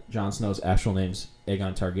revealed that Jon Snow's actual name's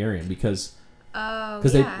Aegon Targaryen, because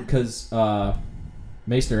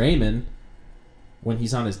Maester Aemon, when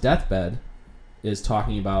he's on his deathbed, is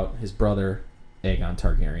talking about his brother Aegon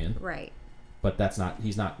Targaryen. Right. But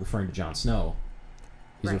he's not referring to Jon Snow.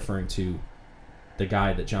 He's referring to the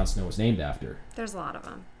guy that Jon Snow was named after. There's a lot of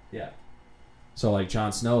them. Yeah. So, like,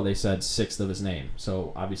 Jon Snow, they said 6th of his name.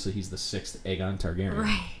 So, obviously, he's the 6th Aegon Targaryen.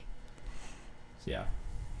 Right. Yeah.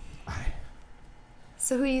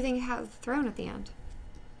 So, who do you think has the throne at the end?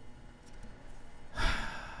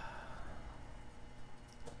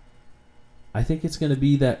 I think it's going to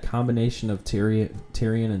be that combination of Tyrion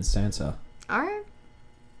and Sansa. All right.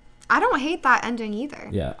 I don't hate that ending either.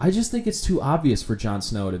 Yeah, I just think it's too obvious for Jon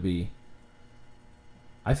Snow to be.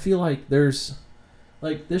 I feel like there's,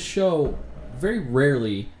 like, this show, very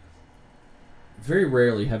rarely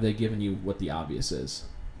have they given you what the obvious is.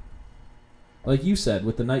 Like you said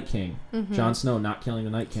with the Night King, Jon Snow not killing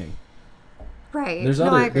the Night King. Right. There's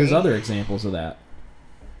other examples of that.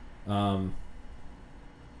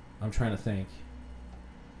 I'm trying to think.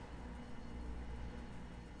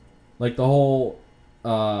 Like the whole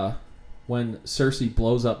when Cersei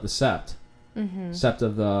blows up the Sept, Sept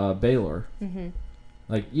of Baelor. Mm-hmm.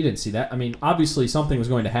 Like, you didn't see that. I mean, obviously something was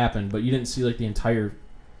going to happen, but you didn't see like the entire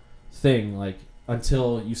thing, like,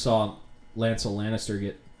 until you saw Lancel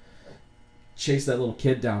Lannister chase that little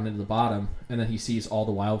kid down into the bottom, and then he sees all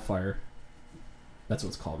the wildfire. That's what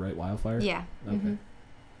it's called, right? Wildfire? Yeah. Okay. Mm-hmm.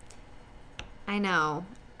 I know.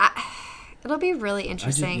 It'll be really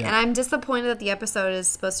interesting, and I'm disappointed that the episode is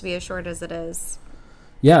supposed to be as short as it is.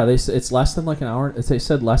 Yeah, it's less than like an hour. They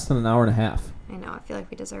said less than an hour and a half. I know. I feel like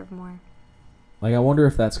we deserve more. Like, I wonder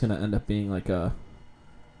if that's going to end up being like a...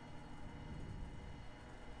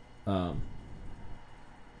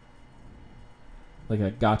 like a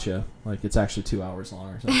gotcha. Like, it's actually 2 hours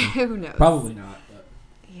long or something. Who knows? Probably not. But.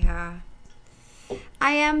 Yeah.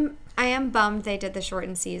 I am bummed they did the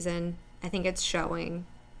shortened season. I think it's showing.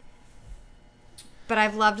 But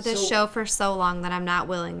I've loved this show for so long that I'm not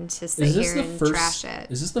willing to sit here and trash it.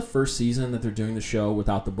 Is this the first season that they're doing the show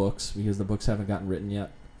without the books? Because the books haven't gotten written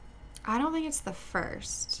yet? I don't think it's the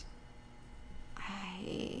first.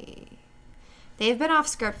 They've been off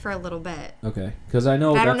script for a little bit. Okay, because I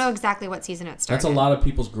know. But I don't know exactly what season it started. That's a lot of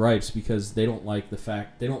people's gripes because they don't like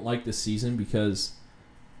this season because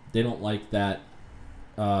they don't like that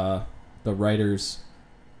the writers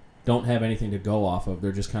don't have anything to go off of.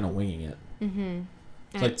 They're just kind of winging it. Mm-hmm.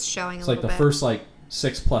 And it's showing a little bit. It's like the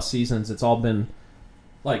first 6+ seasons. It's all been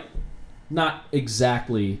like. Not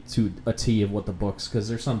exactly to a T of what the books, because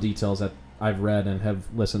there's some details that I've read and have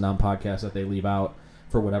listened on podcasts that they leave out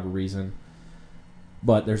for whatever reason.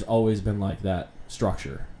 But there's always been like that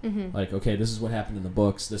structure. Mm-hmm. Like, okay, this is what happened in the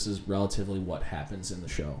books. This is relatively what happens in the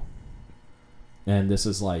show. And this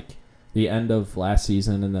is like the end of last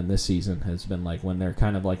season, and then this season has been like when they're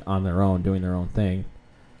kind of like on their own, doing their own thing.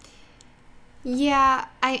 Yeah,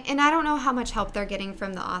 I don't know how much help they're getting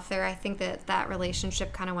from the author. I think that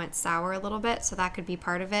relationship kind of went sour a little bit, so that could be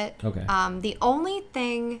part of it. Okay. The only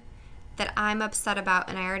thing that I'm upset about,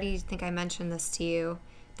 and I already think I mentioned this to you,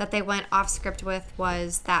 that they went off script with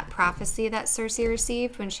was that prophecy that Cersei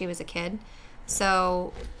received when she was a kid.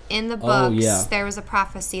 So in the books, there was a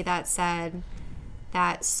prophecy that said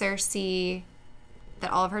that Cersei, that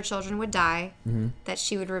all of her children would die, that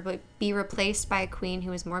she would be replaced by a queen who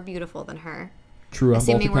was more beautiful than her. True,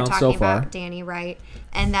 assuming we're talking about Dany, right?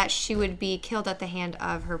 And that she would be killed at the hand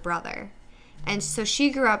of her brother. And so she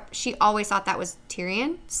grew up, she always thought that was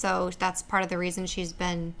Tyrion, so that's part of the reason she's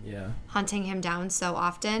been hunting him down so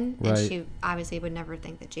often. Right. And she obviously would never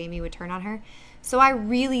think that Jaime would turn on her. So I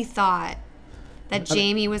really thought that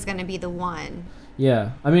Jaime was going to be the one.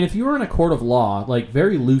 Yeah. I mean, if you were in a court of law, like,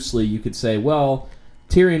 very loosely you could say, well,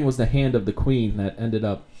 Tyrion was the hand of the queen that ended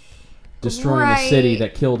up destroying the city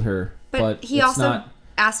that killed her. But he also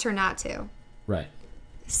asked her not to. Right.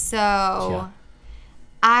 So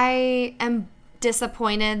I am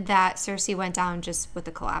disappointed that Cersei went down just with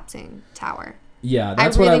the collapsing tower. Yeah,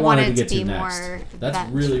 that's what I wanted to get to next.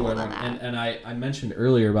 That's really what I wanted. And I mentioned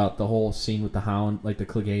earlier about the whole scene with the Hound, like the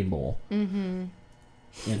Clegane Bowl. Mm-hmm.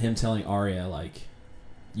 And him telling Arya, like,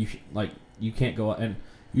 you can't go out. And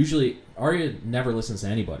usually, Arya never listens to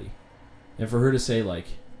anybody. And for her to say, like,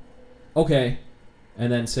 okay,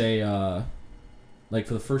 and then say, like,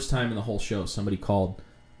 for the first time in the whole show, somebody called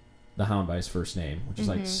the Hound by his first name, which is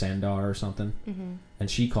like Sandar or something. Mm-hmm. And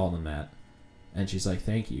she called him that. And she's like,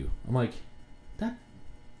 thank you. I'm like,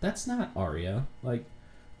 that's not Arya. Like,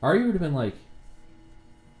 Arya would have been like,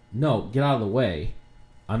 no, get out of the way.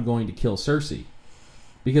 I'm going to kill Cersei.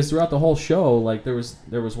 Because throughout the whole show, like, there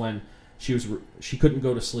was when she couldn't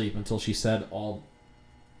go to sleep until she said all.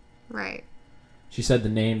 Right. She said the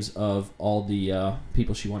names of all the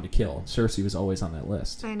people she wanted to kill. Cersei was always on that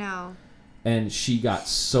list. I know. And she got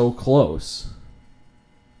so close.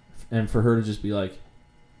 And for her to just be like,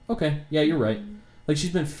 okay, yeah, you're right. Like, she's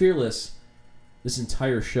been fearless this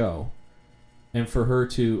entire show. And for her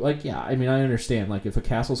to, like, yeah, I mean, I understand. Like, if a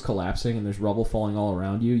castle's collapsing and there's rubble falling all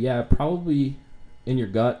around you, yeah, probably in your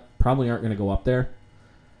gut, probably aren't going to go up there.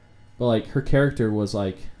 But, like, her character was,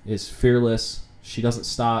 like, is fearless. She doesn't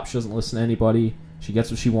stop. She doesn't listen to anybody. She gets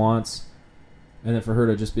what she wants. And then for her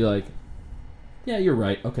to just be like, Yeah, you're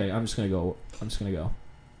right. Okay, I'm just gonna go.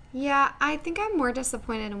 Yeah, I think I'm more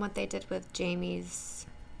disappointed in what they did with Jamie's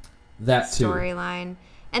storyline.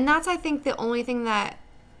 And that's, I think, the only thing in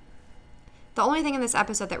this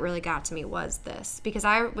episode that really got to me was this. Because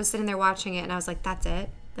I was sitting there watching it and I was like, that's it?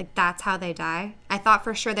 Like, that's how they die? I thought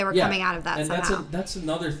for sure they were coming out of that somehow. And that's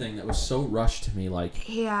another thing that was so rushed to me. Like,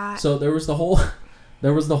 yeah. So there was the whole,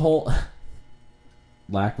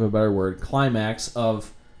 lack of a better word, climax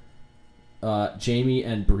of Jamie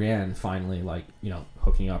and Brienne finally, like, you know,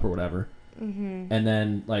 hooking up or whatever. Mm-hmm. And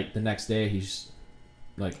then, like, the next day he's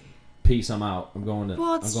like, peace, I'm out. I'm going to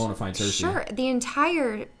find Cersei. Sure. The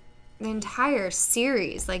entire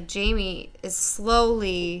series, like, Jamie is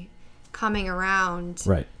slowly coming around,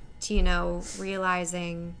 right, to, you know,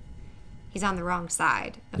 realizing he's on the wrong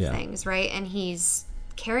side of things, right? And he's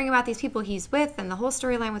caring about these people he's with, and the whole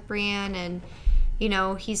storyline with Brienne, and, you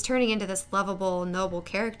know, he's turning into this lovable, noble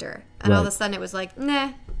character. And all of a sudden it was like,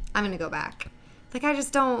 nah, I'm gonna go back. Like, I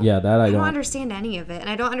just don't. Yeah, that I don't understand any of it, and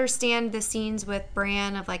I don't understand the scenes with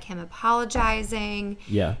Bran of, like, him apologizing,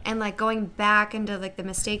 and, like, going back into, like, the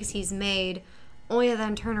mistakes he's made, only to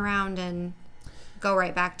then turn around and go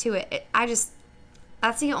right back to it. That's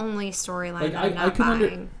the only storyline I'm not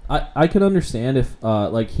buying. I could understand if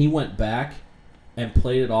like, he went back and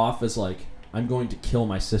played it off as, like, I'm going to kill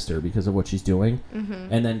my sister because of what she's doing,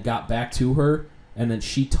 and then got back to her, and then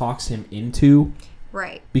she talks him into,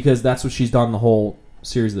 right, because that's what she's done the whole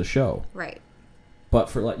series of the show, right.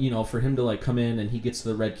 But for, like, you know, for him to, like, come in and he gets to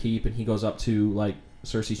the Red Keep and he goes up to, like,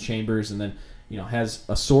 Cersei's chambers and then, you know, has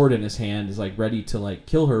a sword in his hand, is, like, ready to, like,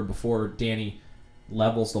 kill her before Dany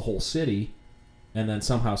levels the whole city, and then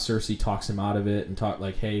somehow Cersei talks him out of it and talk,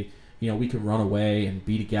 like, hey, you know, we can run away and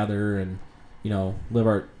be together and, you know, live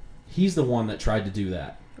our... He's the one that tried to do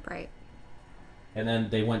that. Right. And then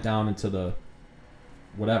they went down into the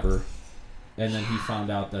whatever, and then he found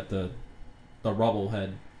out that the rubble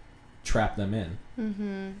had trapped them in.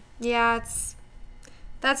 Mm-hmm. Yeah,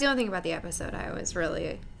 that's the only thing about the episode I was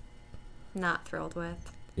really not thrilled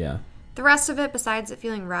with. Yeah. The rest of it, besides it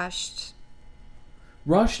feeling rushed,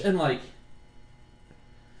 and, like,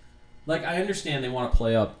 I understand they want to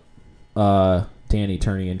play up Dany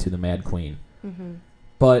turning into the Mad Queen. Mm-hmm.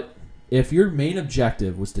 But if your main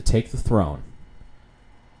objective was to take the throne,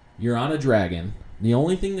 you're on a dragon. The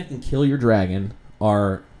only thing that can kill your dragon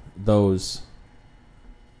are those,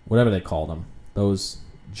 whatever they call them, those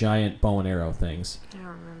giant bow and arrow things. I don't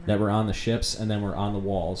remember. That were on the ships and then were on the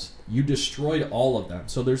walls. You destroyed all of them.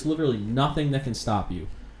 So there's literally nothing that can stop you.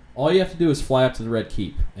 All you have to do is fly up to the Red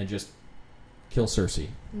Keep and just kill Cersei.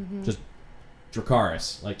 Mm-hmm. Just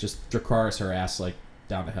Dracarys. Like, just Dracarys her ass, like,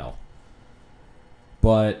 down to hell.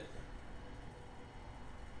 But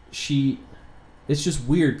it's just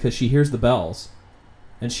weird because she hears the bells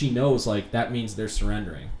and she knows, like, that means they're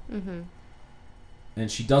surrendering. Mm-hmm.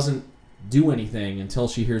 And she doesn't do anything until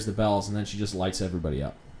she hears the bells, and then she just lights everybody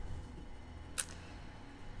up.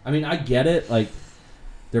 I mean, I get it. Like,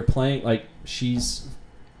 they're playing, like, she's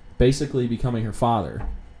basically becoming her father.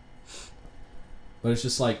 But it's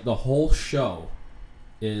just like the whole show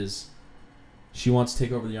is she wants to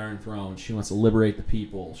take over the Iron Throne. She wants to liberate the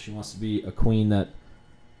people. She wants to be a queen that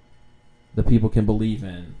the people can believe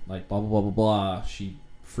in. Like, blah, blah, blah, blah, blah. She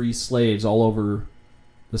frees slaves all over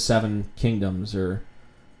the 7 kingdoms, and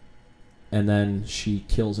then she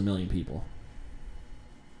kills 1 million people.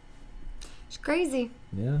 She's crazy.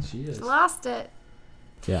 Yeah, she is. She lost it.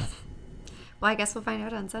 Yeah. Well, I guess we'll find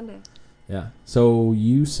out on Sunday. Yeah. So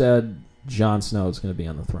you said Jon Snow is going to be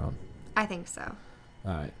on the throne. I think so.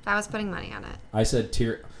 All right. I was putting money on it. I said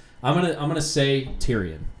I'm gonna say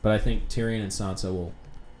Tyrion, but I think Tyrion and Sansa will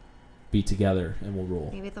be together and will rule.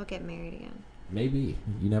 Maybe they'll get married again. Maybe.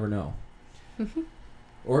 You never know.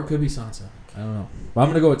 Or it could be Sansa. I don't know. But I'm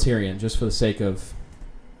gonna go with Tyrion just for the sake of,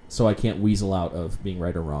 so I can't weasel out of being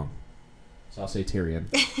right or wrong. So I'll say Tyrion.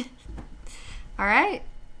 All right.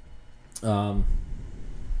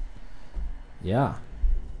 Yeah.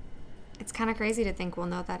 It's kind of crazy to think we'll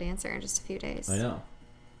know that answer in just a few days. I know.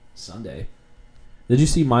 Sunday. Did you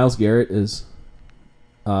see Myles Garrett is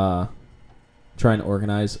trying to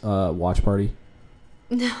organize a watch party?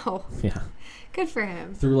 No. Yeah. Good for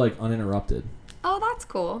him. Through, like, Uninterrupted. Oh, that's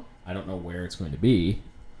cool. I don't know where it's going to be.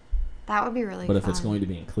 That would be really fun. But if it's going to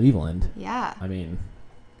be in Cleveland, yeah. I mean,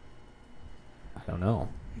 I don't know.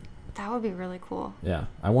 That would be really cool. Yeah.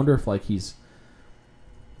 I wonder if, like, he's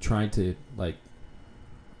trying to, like,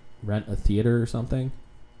 rent a theater or something.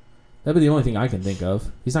 That'd be the only thing I can think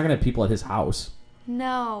of. He's not going to have people at his house.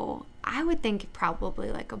 No. I would think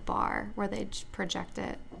probably, like, a bar where they project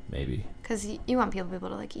it. Maybe. Because you want people to be able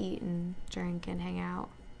to, like, eat and drink and hang out.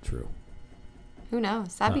 True. Who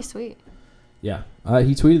knows? That'd be sweet. Yeah.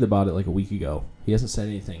 He tweeted about it like a week ago. He hasn't said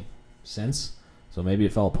anything since, so maybe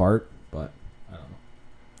it fell apart, but I don't know.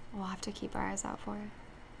 We'll have to keep our eyes out for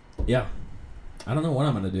it. Yeah. I don't know what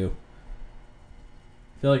I'm going to do.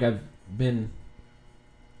 I feel like I've been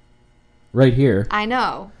right here. I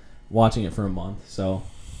know. Watching it for a month, so.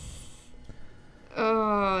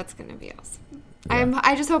 Oh, it's going to be awesome. Yeah.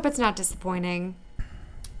 I just hope it's not disappointing.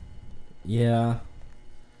 Yeah.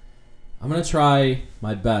 I'm going to try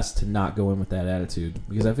my best to not go in with that attitude.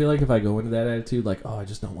 Because I feel like if I go into that attitude, like, oh, I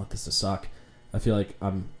just don't want this to suck. I feel like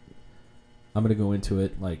I'm going to go into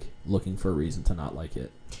it, like, looking for a reason to not like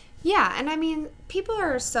it. Yeah, and I mean, people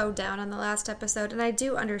are so down on the last episode, and I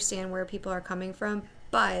do understand where people are coming from,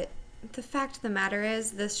 but the fact of the matter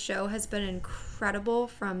is this show has been incredible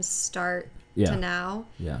from start to now.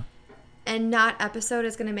 Yeah. And not episode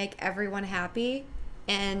is going to make everyone happy.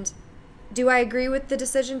 And do I agree with the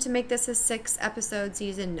decision to make this a 6-episode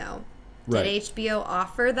season? No. Right. Did HBO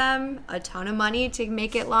offer them a ton of money to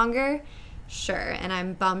make it longer? Sure. And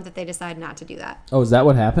I'm bummed that they decided not to do that. Oh, is that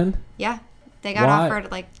what happened? Yeah. They got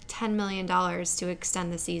offered like $10 million to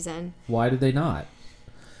extend the season. Why did they not?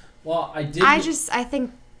 Well, I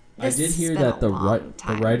think I did hear that the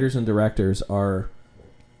writers and directors are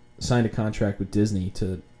signed a contract with Disney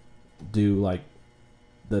to do like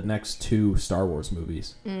the next 2 Star Wars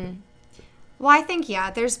movies. Well, I think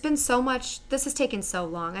there's been so much. This has taken so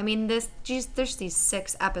long. I mean, there's these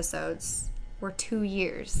 6 episodes. We're 2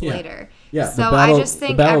 years later. Yeah. So I just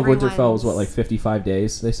think the Battle of Winterfell was like 55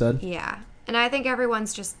 days. They said. Yeah, and I think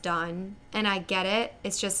everyone's just done. And I get it.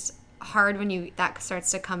 It's just hard when that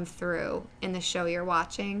starts to come through in the show you're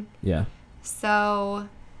watching. Yeah. So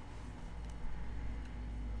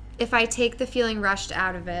if I take the feeling rushed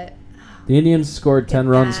out of it. The Indians scored 10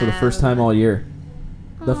 runs for the first time all year.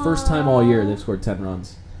 The first time all year they've scored 10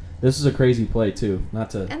 runs. This is a crazy play too.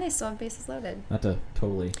 And they still have bases loaded. Not to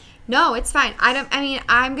totally. No, it's fine.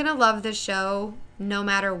 I'm gonna love this show no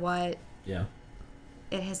matter what. Yeah.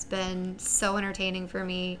 It has been so entertaining for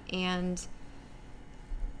me, and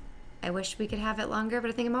I wish we could have it longer, but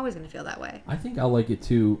I think I'm always gonna feel that way. I think I'll like it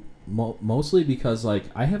too, mostly because like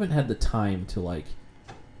I haven't had the time to like.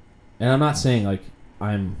 And I'm not saying like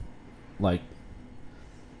I'm like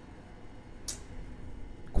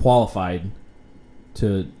qualified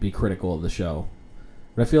to be critical of the show,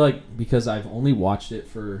 but I feel like because I've only watched it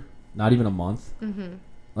for not even a month,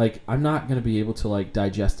 like I'm not gonna be able to like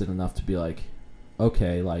digest it enough to be like,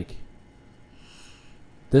 okay, like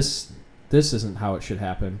this isn't how it should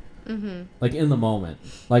happen. Like in the moment,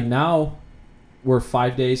 like now we're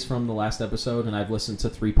 5 days from the last episode and I've listened to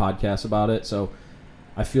 3 podcasts about it, so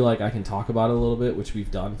I feel like I can talk about it a little bit, which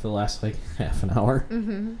we've done for the last like half an hour.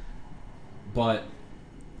 But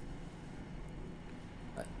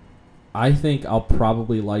I think I'll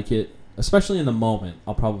probably like it, especially in the moment.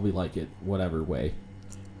 I'll probably like it whatever way.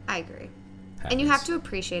 I agree. And you have to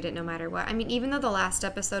appreciate it no matter what. I mean, even though the last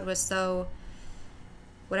episode was so,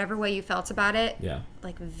 whatever way you felt about it,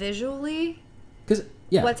 like visually,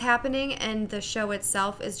 what's happening and the show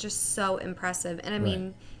itself is just so impressive. And I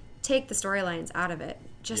mean, take the storylines out of it.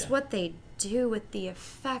 Just what they do with the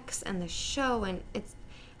effects and the show, and it's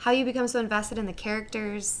how you become so invested in the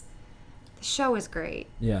characters. The show is great.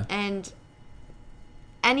 Yeah. And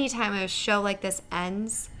anytime a show like this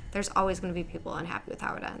ends, there's always going to be people unhappy with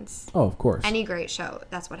how it ends. Oh, of course. Any great show,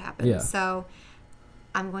 that's what happens. Yeah. So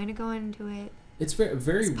I'm going to go into it. It's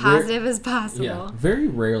very as positive as possible. Yeah. Very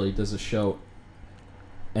rarely does a show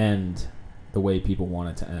end the way people want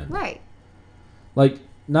it to end. Right. Like,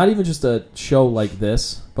 not even just a show like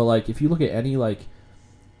this, but like if you look at any like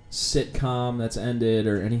sitcom that's ended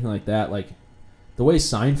or anything like that, like the way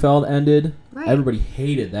Seinfeld ended, everybody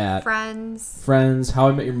hated that. Friends, How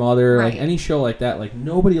I Met Your Mother, like any show like that, like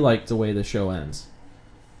nobody liked the way the show ends.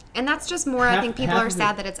 And that's just more, I think people are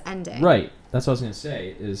sad that it's ending. Right. That's what I was going to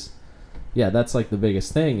say is, that's like the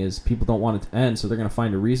biggest thing is people don't want it to end, so they're going to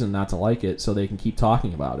find a reason not to like it so they can keep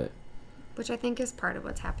talking about it. Which I think is part of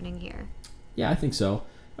what's happening here. Yeah, I think so.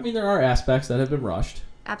 I mean, there are aspects that have been rushed.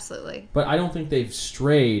 Absolutely. But I don't think they've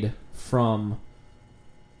strayed from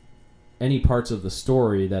any parts of the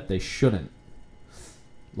story that they shouldn't.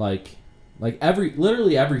 Like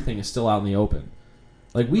literally everything is still out in the open.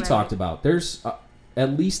 Like we talked about, there's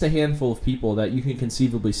at least a handful of people that you can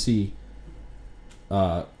conceivably see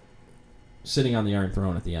sitting on the Iron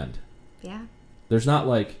Throne at the end. Yeah. There's not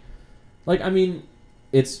like I mean,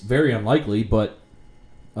 it's very unlikely, but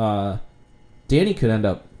Dany could end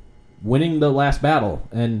up winning the last battle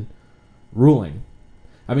and ruling.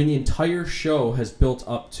 I mean, the entire show has built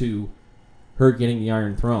up to her getting the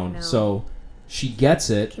Iron Throne, so She gets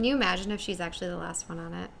it. Can you imagine if she's actually the last one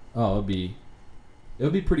on it? Oh, it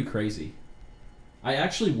would be pretty crazy. I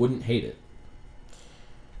actually wouldn't hate it.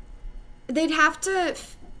 They'd have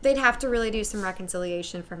to really do some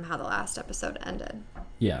reconciliation from how the last episode ended.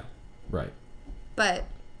 Yeah, right. But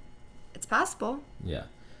it's possible. Yeah.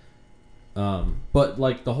 But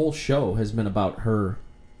like the whole show has been about her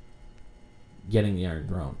getting the Iron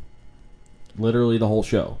Throne. Literally the whole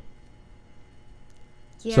show.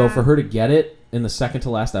 Yeah. So for her to get it in the second to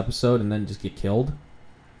last episode and then just get killed,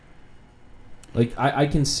 like I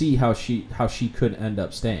can see how she could end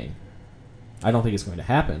up staying. I don't think it's going to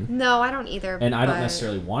happen. No, I don't either. And I don't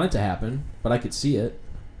necessarily want it to happen, but I could see it.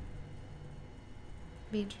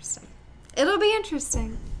 Be interesting. It'll be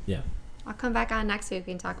interesting. Yeah. I'll come back on next week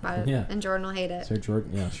and talk about it. Yeah. And Jordan will hate it. Sir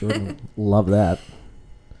Jordan, yeah, Jordan will love that.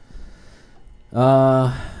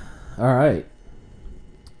 All right.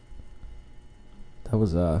 That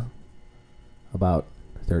was about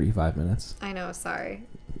 35 minutes. I know, sorry.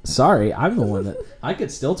 Sorry, I'm the one that I could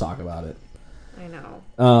still talk about it. I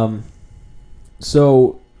know.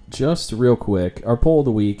 So just real quick, our poll of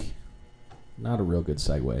the week. Not a real good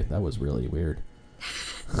segue. That was really weird.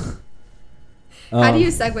 How do you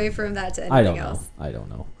segue from that to anything else? I don't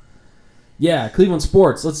know. Yeah, Cleveland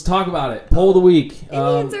sports. Let's talk about it. Poll of the week.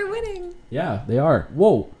 Indians are winning. Yeah, they are.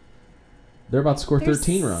 Whoa. They're about to score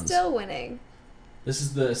 13 runs. Still winning. This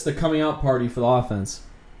is the coming out party for the offense.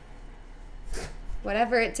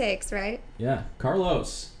 Whatever it takes, right? Yeah.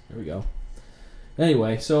 Carlos. There we go.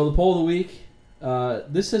 Anyway, so the poll of the week.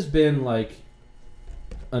 This has been like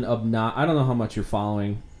an I don't know how much you're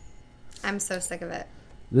following. I'm so sick of it.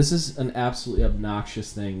 This is an absolutely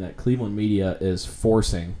obnoxious thing that Cleveland media is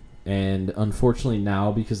forcing. And unfortunately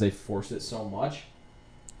now, because they forced it so much,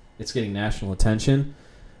 it's getting national attention,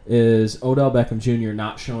 is Odell Beckham Jr.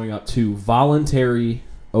 not showing up to voluntary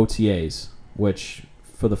OTAs, which,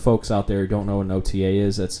 for the folks out there who don't know what an OTA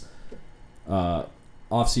is, it's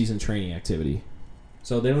off-season training activity.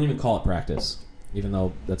 So they don't even call it practice, even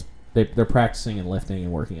though they're practicing and lifting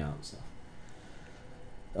and working out and stuff.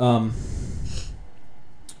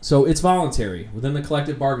 So it's voluntary within the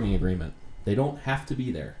collective bargaining agreement. They don't have to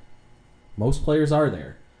be there. Most players are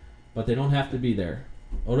there, but they don't have to be there.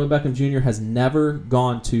 Odell Beckham Jr. has never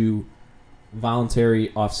gone to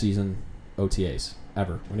voluntary off-season OTAs,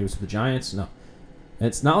 ever. When he was with the Giants, no. And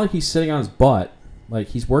it's not like he's sitting on his butt. Like,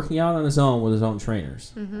 he's working out on his own with his own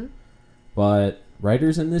trainers. Mm-hmm. But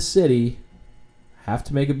writers in this city have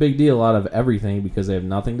to make a big deal out of everything because they have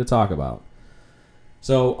nothing to talk about.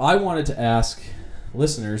 So I wanted to ask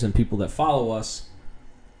listeners and people that follow us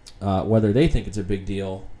whether they think it's a big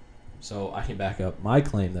deal, so I can back up my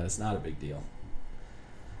claim that it's not a big deal.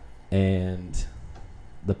 And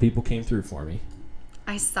the people came through for me.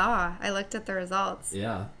 I looked at the results.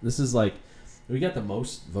 Yeah, this is like, we got the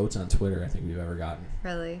most votes on Twitter I think we've ever gotten.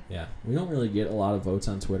 Really? Yeah, we don't really get a lot of votes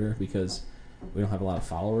on Twitter because we don't have a lot of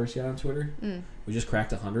followers yet on Twitter. We just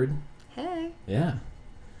cracked 100. Hey. Yeah.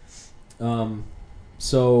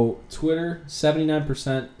 So Twitter,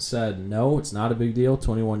 79% said no, it's not a big deal.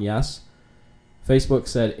 21 yes. Facebook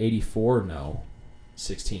said 84 no,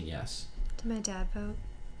 16 yes. Did my dad vote?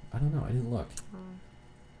 I don't know. I didn't look. Oh.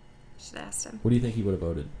 Should have asked him. What do you think he would have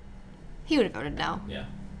voted? He would have voted no. Yeah.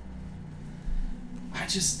 I'm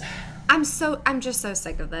just so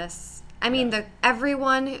sick of this. I mean,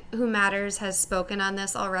 everyone who matters has spoken on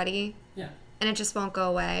this already. Yeah. And it just won't go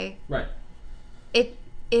away. Right. It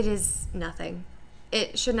is nothing.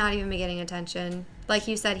 It should not even be getting attention. Like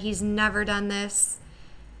you said, he's never done this.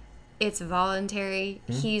 It's voluntary.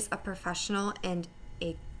 Mm-hmm. He's a professional and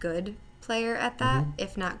a good player at that,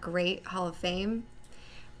 if not great, Hall of Fame.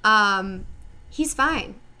 He's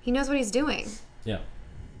fine. He knows what he's doing. Yeah.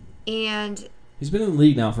 And he's been in the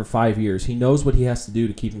league now for 5 years. He knows what he has to do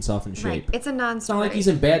to keep himself in shape. Right. It's a non-story. It's not like he's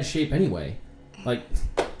in bad shape anyway. Like,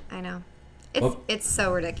 I know. It's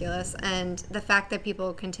so ridiculous. And the fact that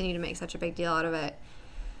people continue to make such a big deal out of it.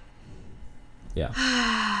 Yeah.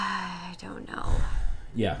 I don't know.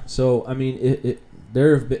 Yeah. So, I mean,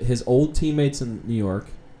 there have been, his old teammates in New York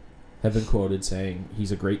have been quoted saying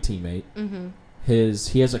he's a great teammate. Mm-hmm.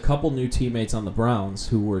 He has a couple new teammates on the Browns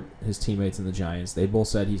who were his teammates in the Giants. They both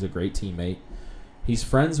said he's a great teammate. He's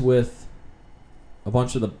friends with a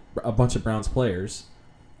bunch of Browns players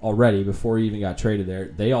already before he even got traded there.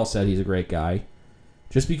 They all said he's a great guy.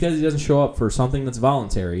 Just because he doesn't show up for something that's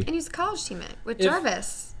voluntary. And he's a college teammate with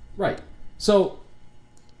Jarvis. Right. So,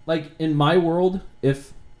 like, in my world,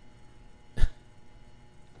 if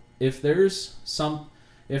there's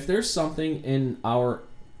something in our...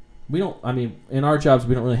 in our jobs,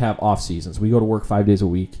 we don't really have off seasons. We go to work 5 days a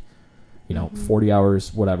week. 40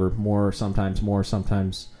 hours, whatever, more,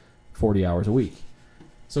 sometimes 40 hours a week.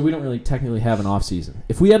 So we don't really technically have an off season.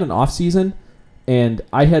 If we had an off season and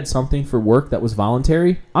I had something for work that was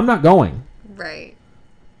voluntary, I'm not going. Right.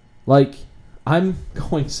 Like, I'm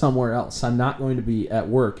going somewhere else. I'm not going to be at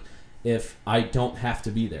work if I don't have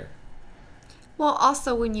to be there. Well,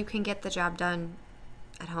 also when you can get the job done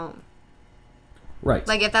at home. Right.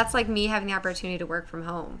 Like, if that's like me having the opportunity to work from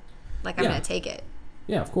home, like, I'm going to take it.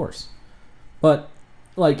 Yeah, of course. But,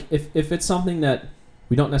 like, if it's something that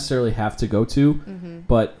we don't necessarily have to go to,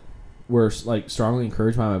 but we're, like, strongly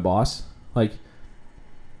encouraged by my boss, like,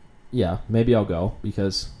 yeah, maybe I'll go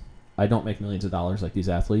because I don't make millions of dollars like these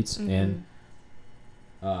athletes. And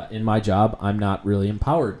in my job, I'm not really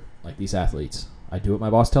empowered like these athletes. I do what my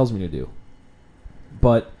boss tells me to do.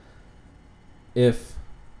 But if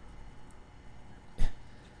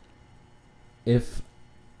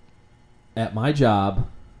at my job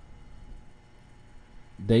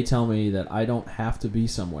they tell me that I don't have to be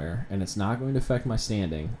somewhere and it's not going to affect my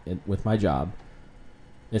standing with my job,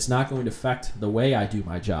 it's not going to affect the way I do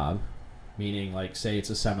my job, meaning, like, say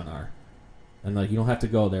it's a seminar and, like, you don't have to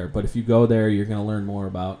go there, but if you go there you're going to learn more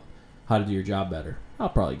about how to do your job better, I'll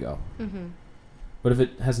probably go. But if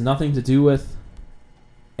it has nothing to do with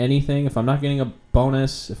anything, if I'm not getting a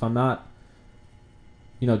bonus, if I'm not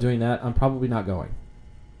doing that, I'm probably not going.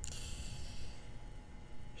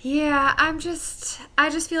 Yeah, I just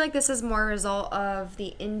feel like this is more a result of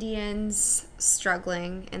the Indians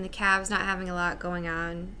struggling and the Cavs not having a lot going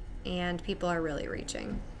on, and people are really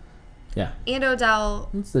reaching. Yeah. And Odell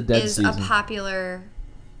is season. A popular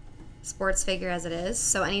sports figure as it is,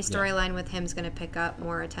 so any storyline with him is going to pick up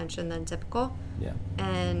more attention than typical. Yeah.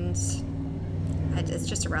 And it's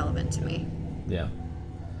just irrelevant to me. Yeah.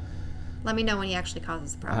 Let me know when he actually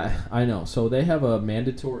causes a problem. I know. So they have a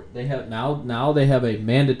mandatory. They have now they have a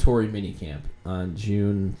mandatory mini camp on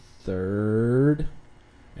June 3rd,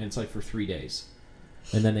 and it's like for 3 days,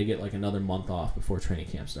 and then they get like another month off before training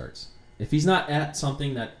camp starts. If he's not at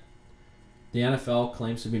something that the NFL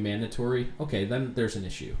claims to be mandatory, okay, then there's an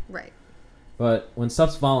issue. Right. But when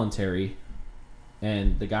stuff's voluntary,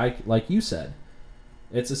 and the guy, like you said,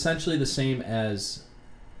 it's essentially the same as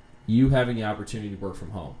you having the opportunity to work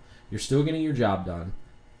from home. You're still getting your job done.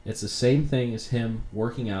 It's the same thing as him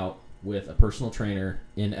working out with a personal trainer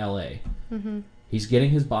in LA. He's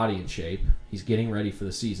getting his body in shape. He's getting ready for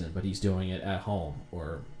the season, but he's doing it at home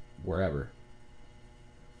or wherever.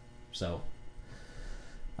 So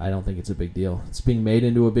I don't think it's a big deal. It's being made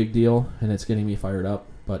into a big deal, and it's getting me fired up,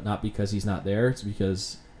 but not because he's not there. It's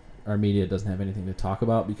because our media doesn't have anything to talk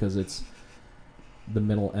about because it's the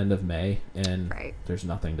end of May, and there's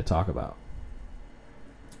nothing to talk about.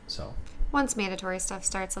 So once mandatory stuff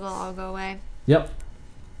starts, it'll all go away. Yep.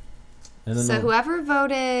 And then so whoever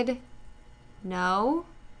voted no,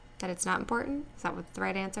 that it's not important, is that what the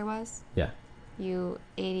right answer was? Yeah. You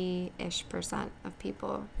 80-ish% of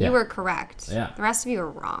people. Yeah. You were correct. Yeah. The rest of you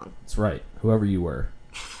were wrong. That's right. Whoever you were.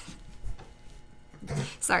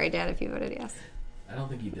 Sorry, Dad, if you voted yes. I don't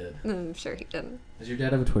think he did. I'm sure he didn't. Does your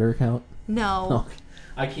dad have a Twitter account? No. Oh,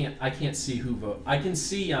 I can't see who vote. I can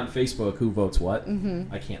see on Facebook who votes what.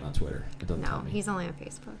 I can't on Twitter. It doesn't tell me. No, he's only on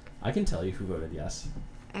Facebook. I can tell you who voted yes.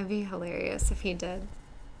 It'd be hilarious if he did.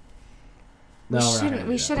 No,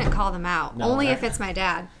 we shouldn't call them out. No, only if it's my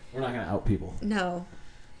dad. We're not going to out people. No.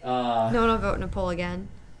 No one will vote in a poll again.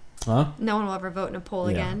 Huh? No one will ever vote in a poll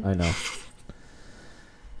again. I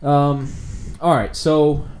know. All right,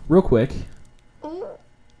 so real quick.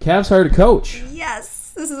 Cavs hired a coach.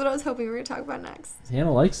 Yes. This is what I was hoping we were going to talk about next.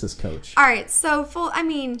 Hannah likes this coach. All right, so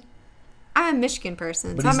I'm a Michigan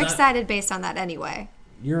person, so I'm excited based on that anyway.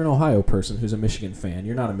 You're an Ohio person who's a Michigan fan.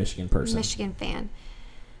 You're not a Michigan person. Michigan fan.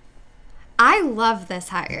 I love this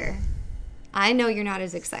hire. I know you're not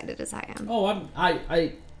as excited as I am. Oh,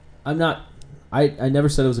 I'm not. I never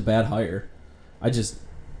said it was a bad hire.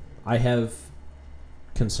 I have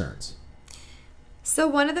concerns. So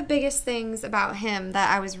one of the biggest things about him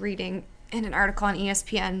that I was reading in an article on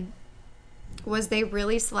ESPN was they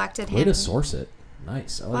really selected him. Way to source it.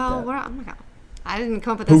 Nice. I like that. Well, oh my God. I didn't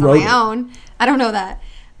come up with this on my own. I don't know that.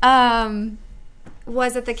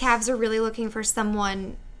 Was that the Cavs are really looking for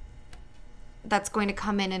someone that's going to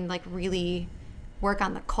come in and like really work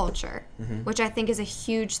on the culture, which I think is a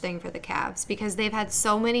huge thing for the Cavs because they've had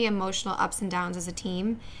so many emotional ups and downs as a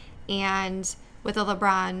team. And with a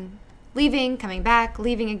LeBron leaving, coming back,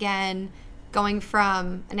 leaving again, going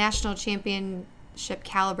from a national championship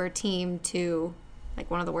caliber team to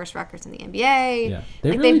like one of the worst records in the NBA. Yeah,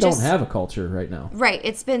 they really don't have a culture right now. Right,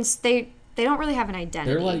 it's been they don't really have an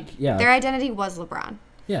identity. They're like their identity was LeBron.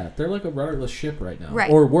 Yeah, they're like a rudderless ship right now,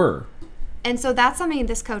 right? Or were. And so that's something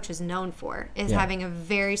this coach is known for, is having a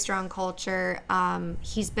very strong culture.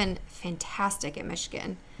 He's been fantastic at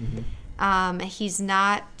Michigan. Mm-hmm.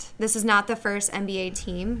 This is not the first NBA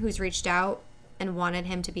team who's reached out and wanted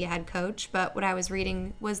him to be a head coach, but what I was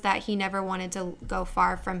reading was that he never wanted to go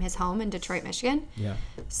far from his home in Detroit, Michigan. Yeah.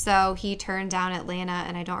 So he turned down Atlanta,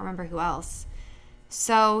 and I don't remember who else.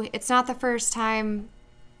 So it's not the first time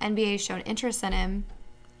NBA's shown interest in him,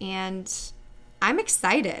 and I'm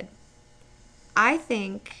excited. I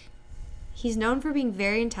think he's known for being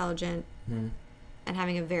very intelligent and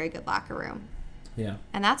having a very good locker room. Yeah.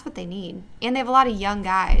 And that's what they need. And they have a lot of young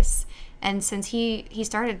guys. And since he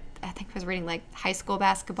started, I think I was reading, like, high school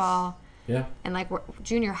basketball. Yeah. And, like,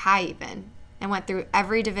 junior high even. And went through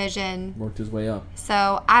every division. Worked his way up.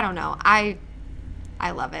 So, I don't know. I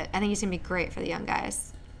love it. I think he's going to be great for the young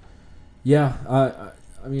guys. Yeah.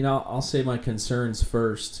 I mean, I'll say my concerns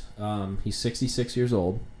first. He's 66 years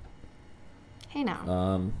old. Hey,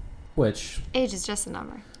 now. Which... Age is just a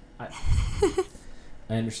number. I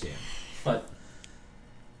understand. But...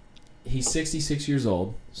 He's 66 years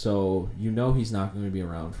old, so you know he's not going to be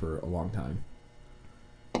around for a long time.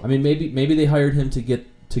 I mean, maybe they hired him to get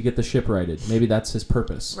the ship righted. Maybe that's his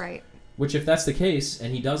purpose. Right. Which, if that's the case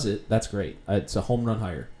and he does it, that's great. It's a home run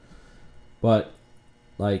hire. But,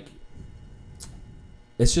 like,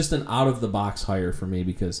 it's just an out of the box hire for me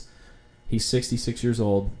because he's 66 years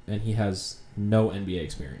old and he has no NBA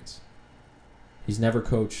experience. He's never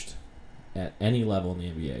coached at any level in the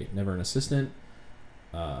NBA. Never an assistant.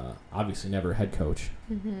 Obviously never a head coach.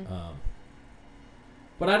 Mm-hmm.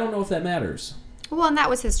 But I don't know if that matters. Well, and that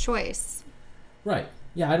was his choice. Right.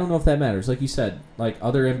 Yeah, I don't know if that matters. Like you said, like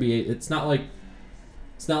other NBA, it's not like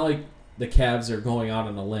the Cavs are going out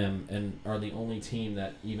on a limb and are the only team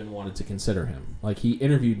that even wanted to consider him. Like he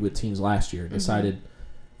interviewed with teams last year, decided,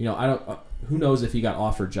 you know, I don't. Who knows if he got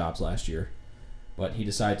offered jobs last year, but he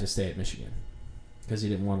decided to stay at Michigan because he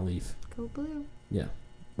didn't want to leave. Go blue. Yeah,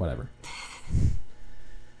 whatever.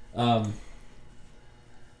 But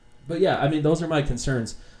yeah, I mean, those are my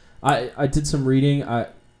concerns. I did some reading.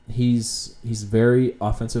 He's a very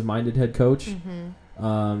offensive-minded head coach.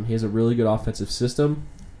 Mm-hmm. He has a really good offensive system.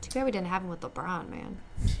 Too bad we didn't have him with LeBron, man.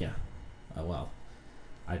 Yeah. Well,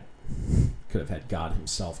 I could have had God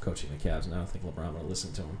himself coaching the Cavs, and I don't think LeBron would have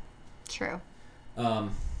listened to him. True.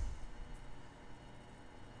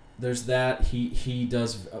 There's that. He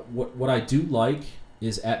does what I do like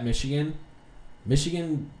is at Michigan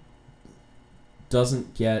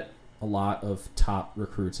doesn't get a lot of top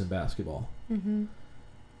recruits in basketball. Mm-hmm.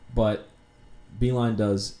 But Beilein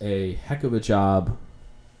does a heck of a job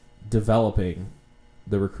developing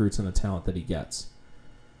the recruits and the talent that he gets.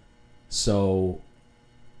 So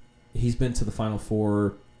he's been to the Final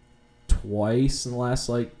Four twice in the last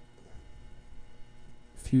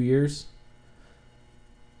few years.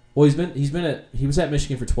 Well, he was at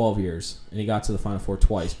Michigan for 12 years, and he got to the Final Four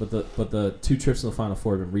twice. But the two trips to the Final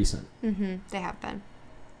Four have been recent. Mm-hmm. They have been.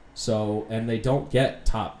 So, and they don't get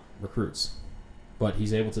top recruits, but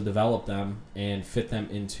he's able to develop them and fit them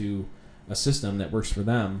into a system that works for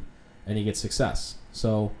them, and he gets success.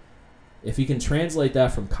 So, if he can translate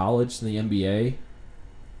that from college to the NBA,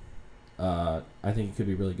 I think it could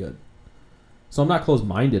be really good. So I'm not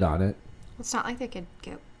closed-minded on it. It's not like they could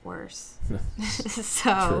get worse.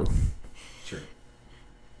 So True.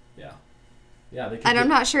 Yeah. They could and I'm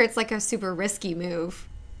not sure it's like a super risky move.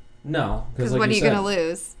 No, because what are you going to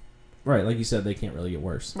lose? Right, like you said, they can't really get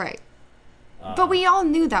worse. Right. But we all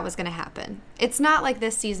knew that was going to happen. It's not like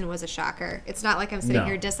this season was a shocker. It's not like I'm sitting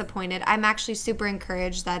here disappointed. I'm actually super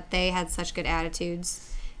encouraged that they had such good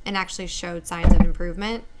attitudes and actually showed signs of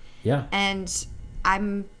improvement. Yeah. And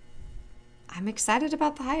I'm excited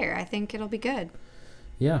about the hire. I think it'll be good.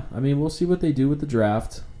 Yeah, I mean, we'll see what they do with the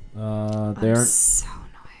draft. I'm so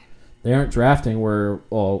annoyed. They aren't drafting where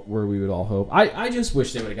we would all hope. I just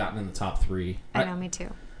wish they would have gotten in the top 3. I know, me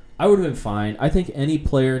too. I would have been fine. I think any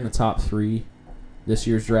player in the top 3 this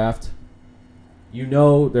year's draft,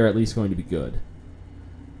 they're at least going to be good.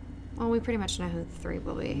 Well, we pretty much know who the 3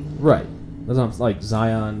 will be. Right. That's like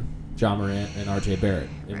Zion, Ja Morant, and R.J. Barrett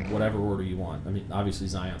in whatever order you want. I mean, obviously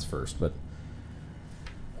Zion's first, but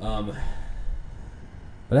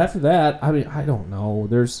after that, I mean, I don't know.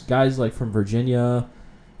 There's guys like from Virginia,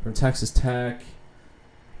 from Texas Tech,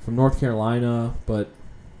 from North Carolina, but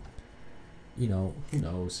who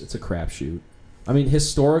knows? It's a crapshoot. I mean,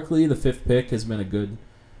 historically, the 5th pick has been a good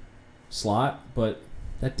slot, but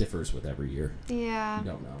that differs with every year. Yeah. You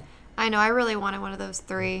don't know. I know. I really wanted one of those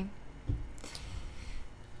 3.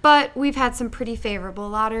 But we've had some pretty favorable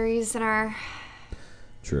lotteries in our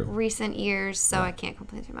recent years, so I can't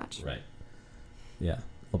complain too much. Right. Yeah.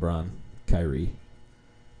 LeBron Kyrie.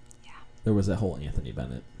 Yeah. There was that whole Anthony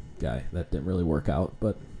Bennett guy that didn't really work out,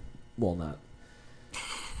 but not.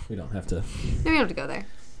 We don't have to. No, we don't have to go there.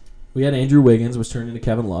 We had Andrew Wiggins, which turned into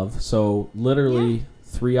Kevin Love. So literally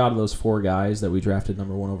 3 out of those 4 guys that we drafted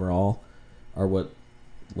number 1 overall are what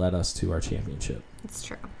led us to our championship. It's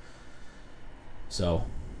true. So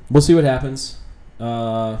we'll see what happens.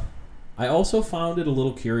 I also found it a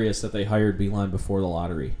little curious that they hired Beilein before the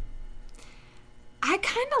lottery. I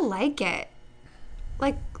kind of like it.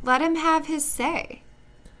 Like, let him have his say.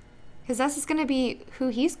 Because this is going to be who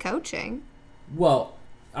he's coaching. Well,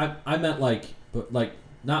 I meant but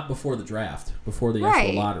not before the draft, before the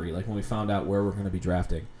actual lottery, like when we found out where we're going to be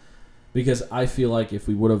drafting. Because I feel like if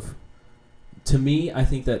we would have, to me, I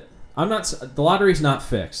think that the lottery's not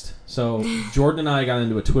fixed. So Jordan and I got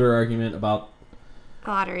into a Twitter argument about the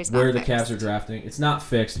lottery's not where fixed. The Cavs are drafting. It's not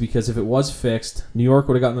fixed because if it was fixed, New York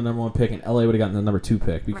would have gotten the number 1 pick and LA would have gotten the number 2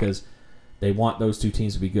 pick because they want those 2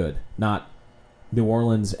 teams to be good, not New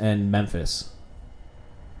Orleans and Memphis.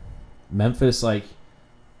 Memphis, like,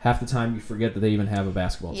 half the time you forget that they even have a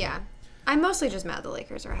basketball team. Yeah. I'm mostly just mad the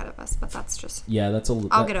Lakers are ahead of us, but that's just... Yeah,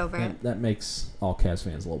 I'll get over it. That makes all Cavs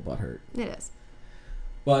fans a little butthurt. It is.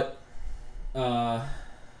 But, I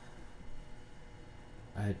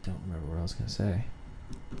don't remember what I was going to say.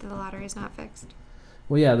 The lottery's not fixed.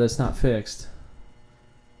 Well, yeah, that's not fixed.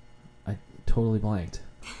 I totally blanked.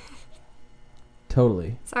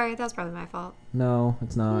 Totally. Sorry, that was probably my fault. No,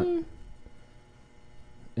 it's not.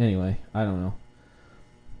 Anyway, I don't know.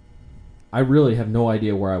 I really have no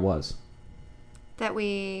idea where I was. That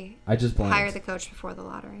we I just blanked. hired the coach before the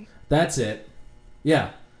lottery. That's it.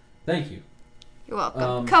 Yeah. Thank you. You're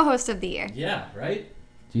welcome. Co-host of the year. Yeah, right?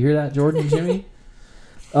 Do you hear that, Jordan and Jimmy?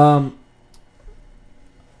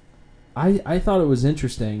 I thought it was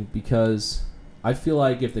interesting because I feel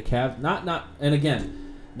like if the Cavs and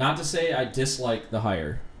again, not to say I dislike the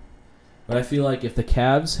hire, but I feel like if the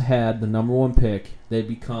Cavs had the number 1 pick, they'd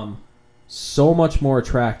become so much more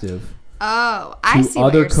attractive to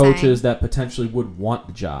other coaches that potentially would want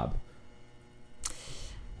the job.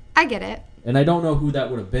 I get it. And I don't know who that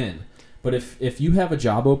would have been. But if you have a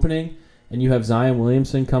job opening and you have Zion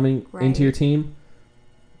Williamson coming into your team,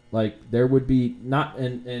 like there would be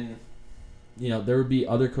there would be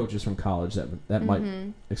other coaches from college that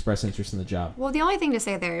might express interest in the job. Well, the only thing to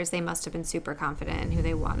say there is they must have been super confident in who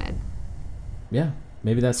they wanted. Yeah,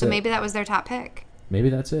 maybe that's it. So maybe that was their top pick. Maybe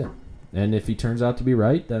that's it. And if he turns out to be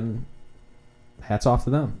right, then hats off to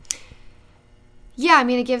them. Yeah, I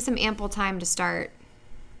mean, it gives them ample time to start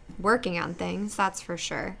working on things. That's for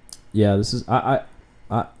sure. Yeah, this is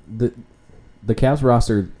the Cavs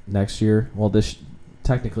roster next year. Well,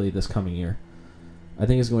 technically this coming year, I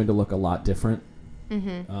think is going to look a lot different.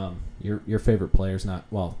 Mm-hmm. Your favorite player's not.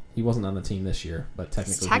 Well, he wasn't on the team this year, but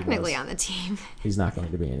technically on the team. He's not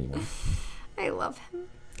going to be anymore. I love him.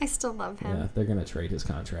 I still love him. Yeah, they're going to trade his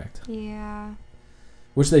contract. Yeah.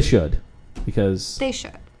 Which they should, because they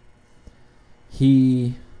should.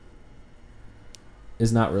 He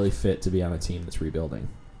is not really fit to be on a team that's rebuilding.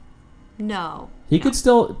 No. He could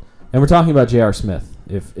still, and we're talking about J.R. Smith,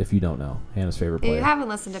 if you don't know, Hannah's favorite player. If you haven't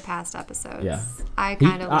listened to past episodes, yeah. I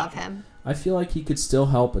kind of love him. I feel like he could still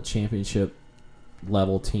help a championship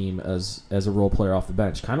level team as a role player off the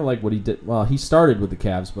bench, kind of like what he did. Well, he started with the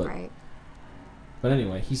Cavs, but but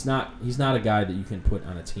anyway, he's not a guy that you can put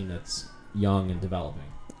on a team that's young and developing.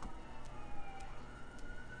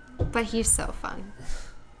 But he's so fun.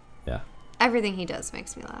 Yeah. Everything he does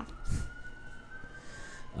makes me laugh.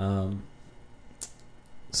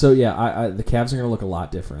 So yeah, the Cavs are going to look a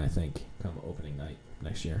lot different, I think, come opening night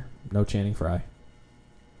next year. No Channing Frye.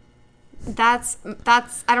 That's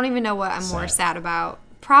I don't even know what I'm more sad about.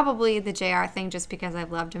 Probably the JR thing, just because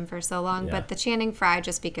I've loved him for so long, but the Channing Frye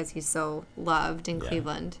just because he's so loved in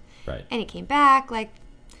Cleveland. Right. And he came back, like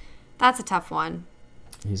that's a tough one.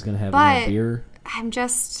 He's going to have a beer.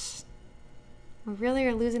 We really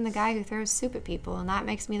are losing the guy who throws soup at people, and that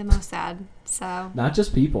makes me the most sad. So not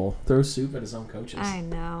just people, throws soup at his own coaches. I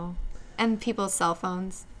know. And people's cell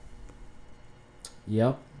phones.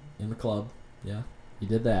 Yep, in the club. Yeah, he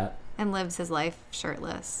did that. And lives his life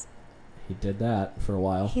shirtless. He did that for a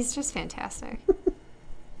while. He's just fantastic.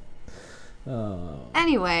 Oh.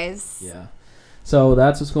 Anyways. Yeah. So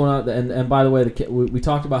that's what's going on. And by the way, we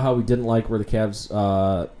talked about how we didn't like where the Cavs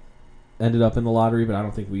ended up in the lottery, but I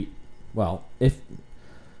don't think we... Well, if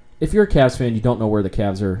you're a Cavs fan, you don't know where the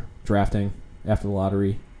Cavs are drafting after the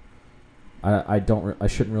lottery. I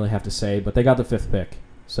shouldn't really have to say, but they got the 5th pick.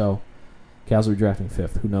 So Cavs will be drafting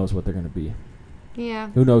 5th. Who knows what they're going to be? Yeah.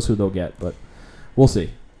 Who knows who they'll get, but we'll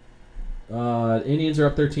see. Indians are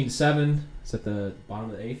up 13-7. It's at the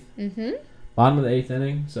bottom of the 8th. Mm-hmm. Bottom of the 8th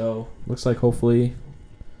inning. So looks like hopefully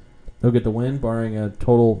they'll get the win, barring a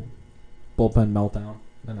total bullpen meltdown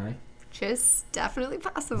tonight. Which is definitely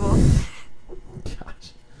possible.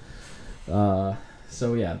 Gosh.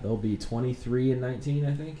 So yeah, they'll be 23-19,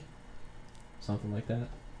 I think. Something like that.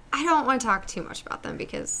 I don't want to talk too much about them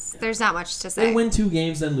because there's not much to say. They win 2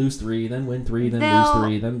 games, then lose 3, then win 3, then lose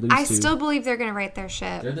 3, then lose 2. I still believe they're going to right their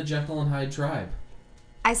ship. They're the Jekyll and Hyde tribe.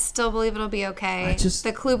 I still believe it'll be okay.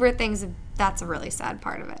 The Kluber thing's that's a really sad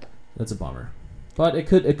part of it. That's a bummer. But it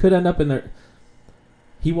could end up in there.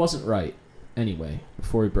 He wasn't right anyway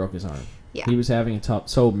before he broke his arm. Yeah. He was having a tough.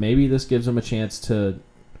 So maybe this gives him a chance to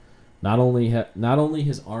not only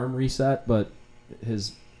his arm reset, but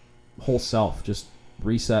his whole self just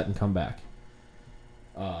reset and come back.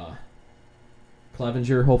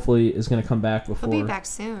 Clevenger hopefully is going to come back before. He'll be back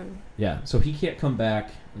soon. Yeah, so he can't come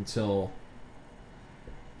back until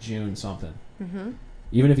June something. Mm-hmm.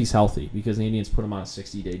 Even if he's healthy, because the Indians put him on a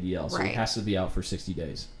 60-day DL, so right. he has to be out for 60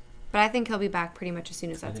 days. But I think he'll be back pretty much as soon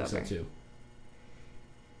as that's over. I think so too.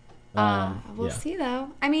 We'll see though.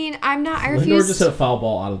 I mean, I Lindor refuse. just hit a foul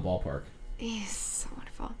ball out of the ballpark. He's so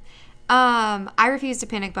wonderful. I refuse to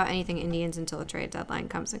panic about anything Indians until the trade deadline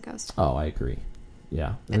comes and goes. Oh, I agree.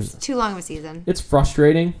 Yeah, it's too long of a season. It's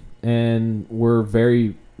frustrating, and we're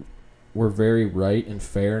very right and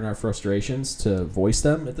fair in our frustrations to voice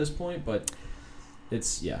them at this point. But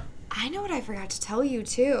it's I know what I forgot to tell you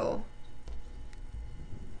too.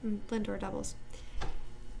 Lindor doubles.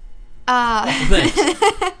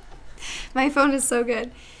 Thanks. My phone is so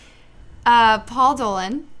good. Paul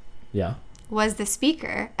Dolan. Yeah. Was the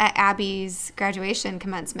speaker at Abby's graduation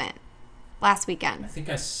commencement last weekend. I think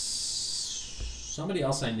somebody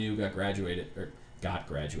else I knew got graduated.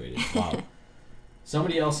 Wow.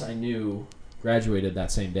 Somebody else I knew graduated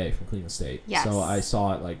that same day from Cleveland State. Yes. So I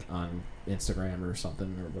saw it like on Instagram or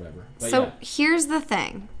something or whatever. But here's the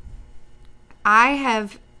thing. I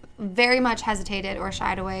have very much hesitated or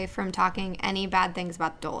shied away from talking any bad things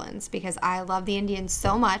about the Dolans because I love the Indians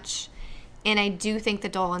so much, and I do think the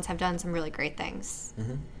Dolans have done some really great things.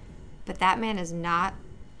 Mm-hmm. But that man is not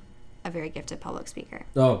a very gifted public speaker.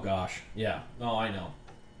 Oh gosh, yeah. No, I know.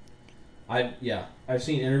 I've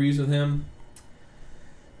seen interviews with him.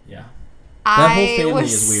 Yeah. That whole family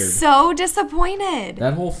is weird. So disappointed.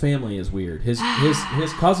 That whole family is weird. His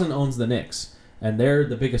cousin owns the Knicks, and they're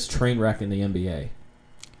the biggest train wreck in the NBA.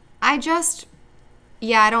 I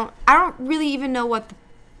don't really even know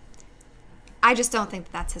I just don't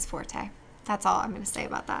think that's his forte. That's all I'm going to say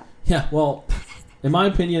about that. Yeah, well, in my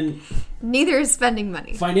opinion, neither is spending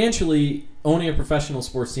money. Financially, owning a professional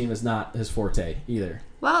sports team is not his forte either.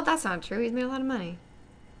 Well, that's not true. He's made a lot of money.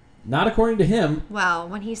 Not according to him. Well,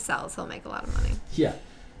 when he sells, he'll make a lot of money. Yeah.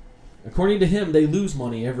 According to him, they lose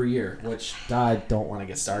money every year, which I don't want to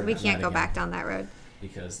get started on. We can't go back down that road.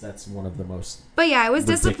 Because that's one of the most But yeah, I was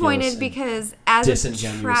disappointed because as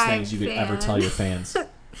disingenuous things you could ever tell your fans.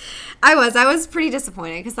 I was pretty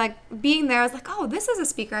disappointed because like being there, I was like, oh, this is a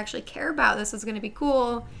speaker I actually care about. This is going to be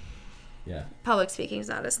cool. Yeah. Public speaking is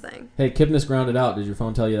not his thing. Hey, Kipnis grounded out. Did your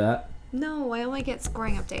phone tell you that? No, I only get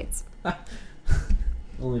scoring updates.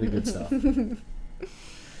 Only the good stuff.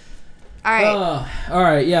 All right. All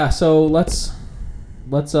right. Yeah. So let's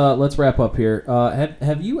wrap up here.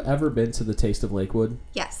 Have you ever been to the Taste of Lakewood?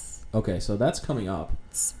 Yes. Okay, so that's coming up.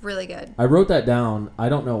 It's really good. I wrote that down. I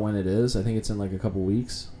don't know when it is. I think it's in like a couple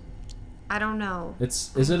weeks. I don't know.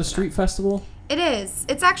 Is it a street festival? It is.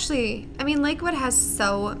 It's actually, Lakewood has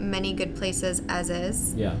so many good places as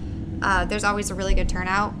is. Yeah. There's always a really good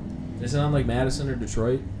turnout. Is it on like Madison or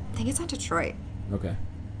Detroit? I think it's on Detroit. Okay.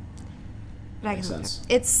 But Makes sense.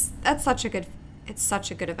 It's such a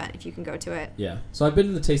good event if you can go to it. Yeah. So I've been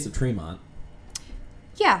to the Taste of Tremont.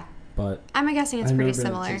 Yeah. But I'm guessing it's pretty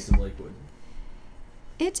similar. I've never been to the Taste of Lakewood.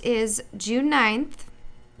 It is June 9th.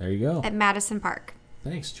 There you go. At Madison Park.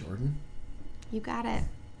 Thanks, Jordan. You got it.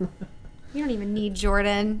 You don't even need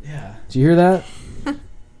Jordan. Yeah. Did you hear that?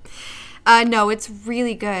 No, it's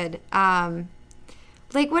really good.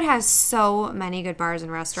 Lakewood has so many good bars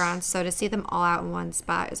and restaurants, so to see them all out in one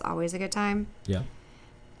spot is always a good time. Yeah.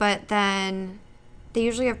 But then they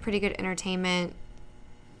usually have pretty good entertainment.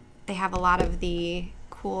 They have a lot of the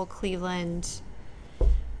cool Cleveland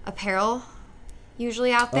apparel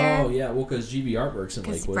usually out there. Oh, yeah. Well, because GV Art works in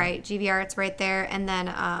Lakewood. Right. GV Art's right there. And then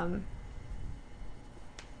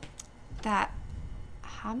that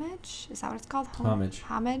Homage? Is that what it's called? Homage.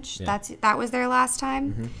 Yeah. That was there last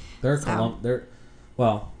time. Mm-hmm.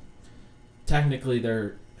 Well, technically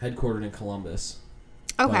they're headquartered in Columbus.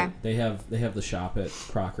 Okay. They have the shop at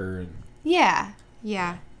Crocker and yeah.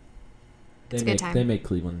 It's a good time. They make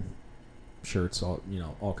Cleveland shirts,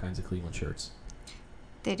 all kinds of Cleveland shirts.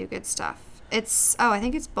 They do good stuff. I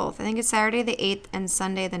think it's both. I think it's Saturday the 8th and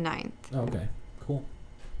Sunday the 9th. Oh, okay. Cool.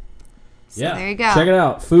 So there you go. Check it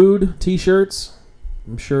out. Food, T-shirts.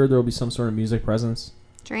 I'm sure there will be some sort of music presence.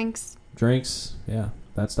 Drinks. Yeah,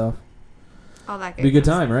 that stuff. All that good. Be a good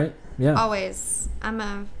time, right? Yeah. Always.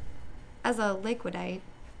 As a Lakewoodite,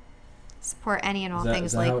 support any and all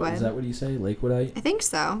things Lakewood. Is that what you say? Lakewoodite? I think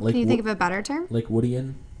so. Can you think of a better term?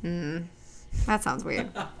 Lakewoodian? That sounds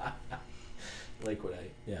weird. Lakewoodite.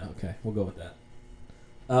 Yeah, okay. We'll go with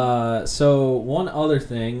that. So one other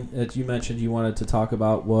thing that you mentioned you wanted to talk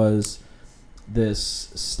about was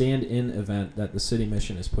this stand-in event that the City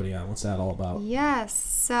Mission is putting on. What's that all about? Yes.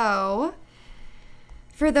 So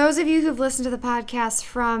for those of you who've listened to the podcast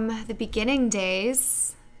from the beginning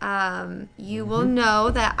days, you will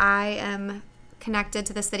know that I am connected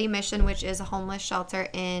to the City Mission, which is a homeless shelter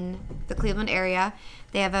in the Cleveland area.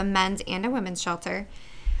 They have a men's and a women's shelter.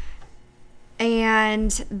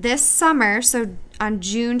 And this summer, so on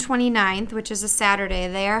June 29th, which is a Saturday,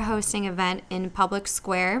 they are hosting an event in Public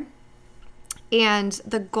Square. And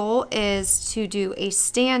the goal is to do a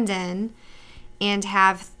stand-in and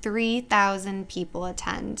have 3,000 people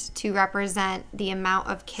attend to represent the amount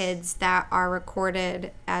of kids that are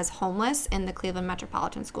recorded as homeless in the Cleveland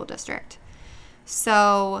Metropolitan School District.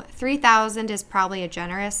 So 3,000 is probably a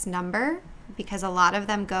generous number because a lot of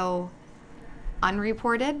them go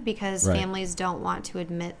unreported because families don't want to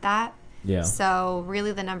admit that. Yeah. So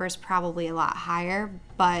really the number is probably a lot higher,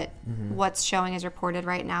 but what's showing as reported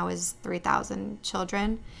right now is 3,000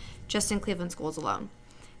 children just in Cleveland schools alone.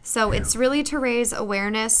 So it's really to raise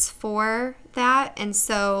awareness for that. And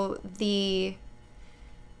so the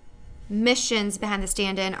missions behind the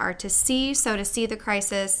stand-in are to see the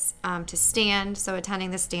crisis, to stand, so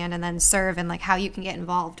attending the stand, and then serve, and like how you can get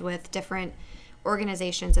involved with different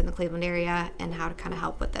organizations in the Cleveland area and how to kind of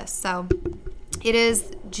help with this. So it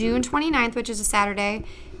is June 29th, which is a Saturday,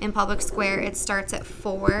 in Public Square. It starts at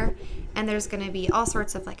 4, and there's going to be all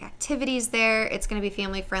sorts of like activities there. It's going to be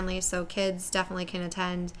family friendly, so kids definitely can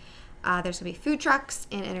attend. There's going to be food trucks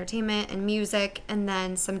and entertainment and music, and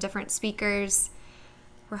then some different speakers.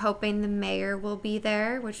 We're hoping the mayor will be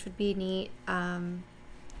there, which would be neat.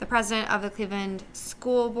 The president of the Cleveland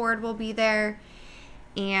School Board will be there,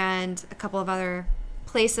 and a couple of other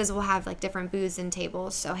places will have like different booths and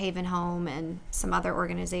tables, so Haven Home and some other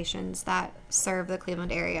organizations that serve the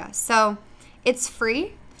Cleveland area. So it's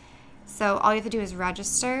free, so all you have to do is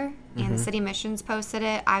register, and the City Missions posted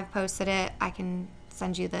it. I've posted it. I can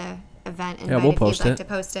send you the event invite if you'd like to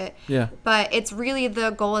post it. Yeah. But it's really, the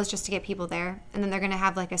goal is just to get people there, and then they're going to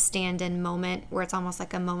have like a stand-in moment where it's almost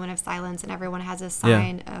like a moment of silence, and everyone has a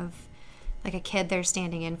sign of like a kid they're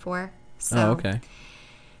standing in for. So okay.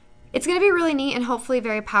 It's going to be really neat and hopefully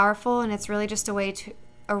very powerful, and it's really just a way to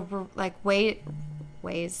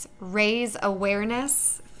raise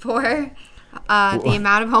awareness for the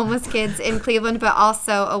amount of homeless kids in Cleveland, but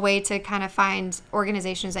also a way to kind of find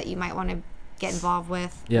organizations that you might want to get involved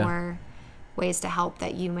with or ways to help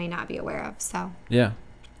that you may not be aware of. So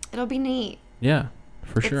it'll be neat. Yeah,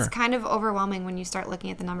 for sure. It's kind of overwhelming when you start looking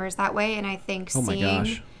at the numbers that way, and I think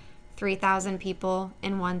seeing 3,000 people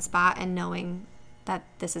in one spot and knowing that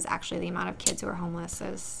this is actually the amount of kids who are homeless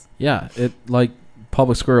is... Yeah, it like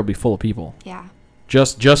Public Square will be full of people. Yeah.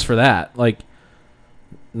 Just for that. Like,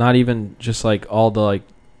 not even just like all the like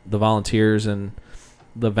the volunteers and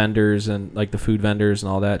the vendors and like the food vendors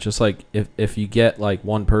and all that. Just like if you get like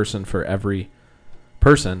one person for every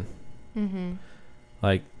person,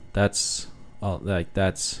 like that's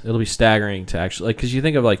it'll be staggering to actually, like, because you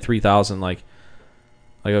think of like 3,000, like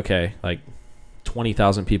okay, like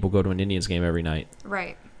 20,000 people go to an Indians game every night.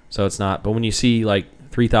 Right. So it's not, but when you see like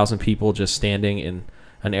 3,000 people just standing in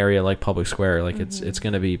an area like Public Square, like it's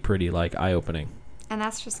going to be pretty like eye-opening. And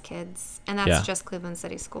that's just kids, and that's just Cleveland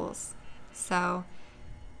City Schools. So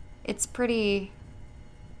it's pretty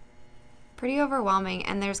overwhelming,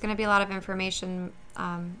 and there's going to be a lot of information.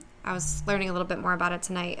 I was learning a little bit more about it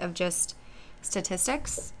tonight of just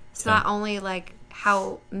statistics. It's not only like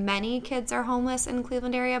how many kids are homeless in the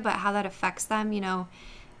Cleveland area, but how that affects them,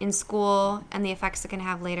 in school, and the effects it can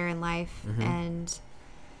have later in life. And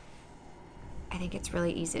I think it's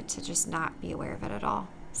really easy to just not be aware of it at all.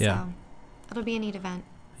 So it'll be a neat event.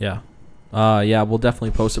 Yeah. We'll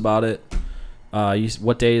definitely post about it.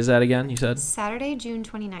 What day is that again, you said? Saturday, June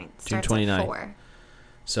 29th. June 29th. At 4.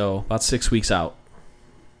 So about 6 weeks out.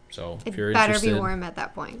 So if you're interested. It better be warm at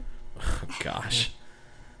that point. Oh, gosh.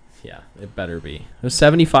 Yeah, it better be. It was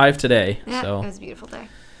 75 today. Yeah, so it was a beautiful day.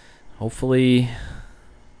 Hopefully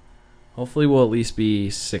we'll at least be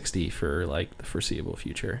 60 for like the foreseeable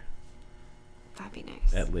future. That'd be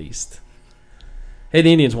nice. At least. Hey,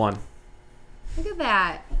 the Indians won. Look at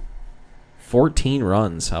that. 14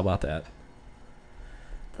 runs. How about that?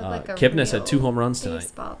 Like Kipnis had 2 home runs tonight.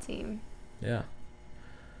 Baseball team. Yeah.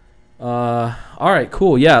 All right,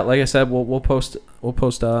 cool. Yeah, like I said, we'll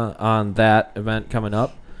post on that event coming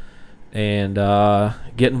up and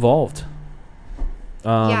get involved.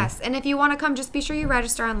 Yes, and if you want to come, just be sure you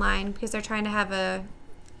register online because they're trying to have a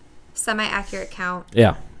semi-accurate count.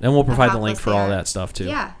 Yeah, and we'll provide the link for all that stuff too.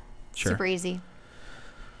 Yeah, sure. Super easy.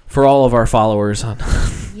 For all of our followers on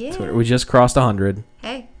Twitter, we just crossed 100.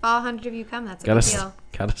 Hey, if all 100 of you come, that's a good deal.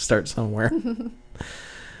 Gotta start somewhere.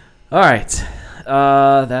 All right.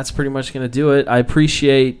 That's pretty much going to do it. I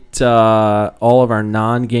appreciate all of our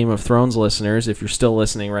non-Game of Thrones listeners, if you're still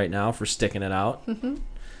listening right now, for sticking it out.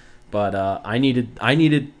 But I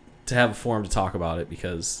needed to have a forum to talk about it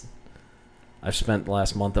because I've spent the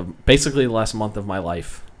last month of my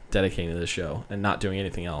life dedicating to this show and not doing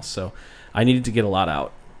anything else. So I needed to get a lot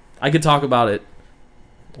out. I could talk about it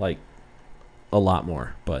like a lot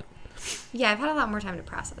more, but yeah, I've had a lot more time to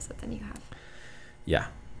process it than you have. Yeah.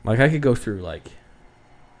 Like, I could go through, like,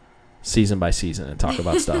 season by season and talk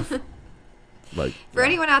about stuff. Like, for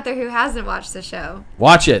anyone out there who hasn't watched the show,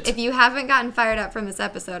 watch it. If you haven't gotten fired up from this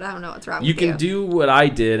episode, I don't know what's wrong with you. You can do what I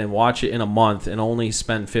did and watch it in a month and only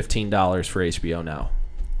spend $15 for HBO Now.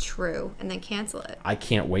 True. And then cancel it. I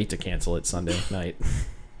can't wait to cancel it Sunday night.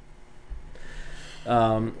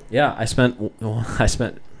 Yeah, I spent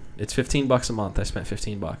it's $15 a month. I spent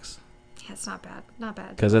 $15. Yeah, it's not bad. Not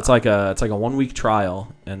bad. Because it's like a 1 week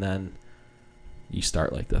trial, and then you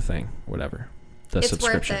start like the thing, whatever. The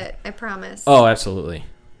subscription. It's worth it. I promise. Oh, absolutely,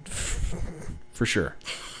 for sure.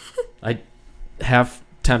 I have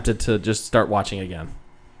tempted to just start watching again.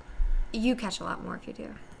 You catch a lot more if you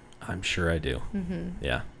do. I'm sure I do. Mm-hmm.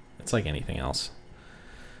 Yeah, it's like anything else.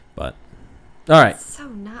 But all right. It's so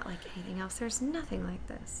not like anything else. There's nothing like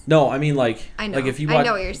this. No, I mean like I know. Like if you watch, I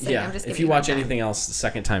know what you're saying. Yeah, I'm just if you watch anything else the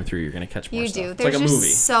second time through, you're gonna catch more stuff. You do. It's There's like a just movie.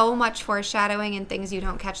 so much foreshadowing and things you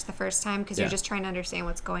don't catch the first time because Yeah. you're just trying to understand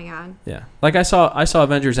what's going on. Yeah, like I saw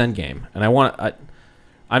Avengers Endgame, and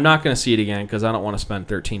I'm not gonna see it again because I don't want to spend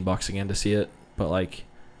 $13 again to see it. But like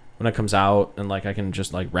when it comes out and like I can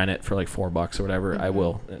just like rent it for like $4 or whatever, I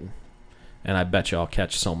will, and I bet you I'll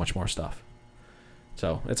catch so much more stuff.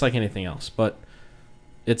 So it's like anything else, but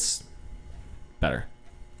it's better.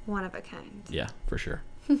 One of a kind. Yeah, for sure.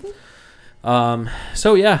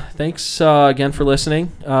 So yeah, thanks again for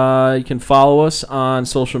listening. You can follow us on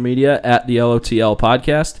social media at the LOTL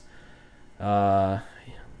Podcast.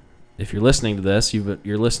 If you're listening to this,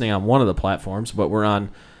 you're listening on one of the platforms, but we're on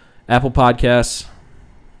Apple Podcasts,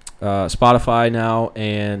 Spotify now,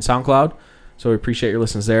 and SoundCloud. So we appreciate your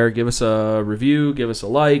listens there. Give us a review, give us a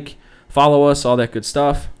like, follow us, all that good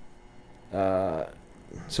stuff.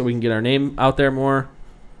 So we can get our name out there more,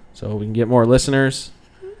 so we can get more listeners.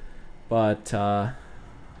 But,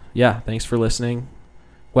 yeah, thanks for listening.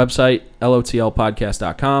 Website,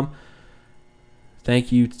 lotlpodcast.com.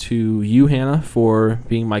 Thank you to you, Hannah, for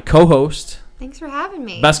being my co-host. Thanks for having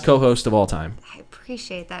me. Best co-host of all time. I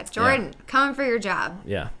appreciate that. Jordan, coming for your job.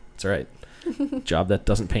 Yeah, that's right. Job that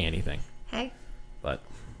doesn't pay anything. Hey. But,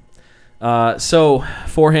 so,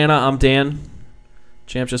 for Hannah, I'm Dan.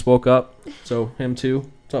 Champ just woke up, so him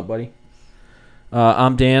too. What's up, buddy?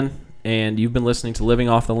 I'm Dan, and you've been listening to Living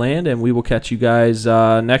Off the Land, and we will catch you guys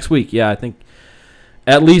next week. Yeah, I think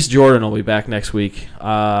at least Jordan will be back next week.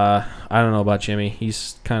 I don't know about Jimmy.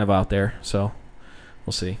 He's kind of out there, so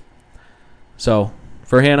we'll see. So,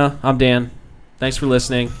 for Hannah, I'm Dan. Thanks for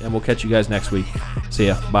listening, and we'll catch you guys next week. See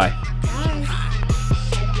ya. Bye.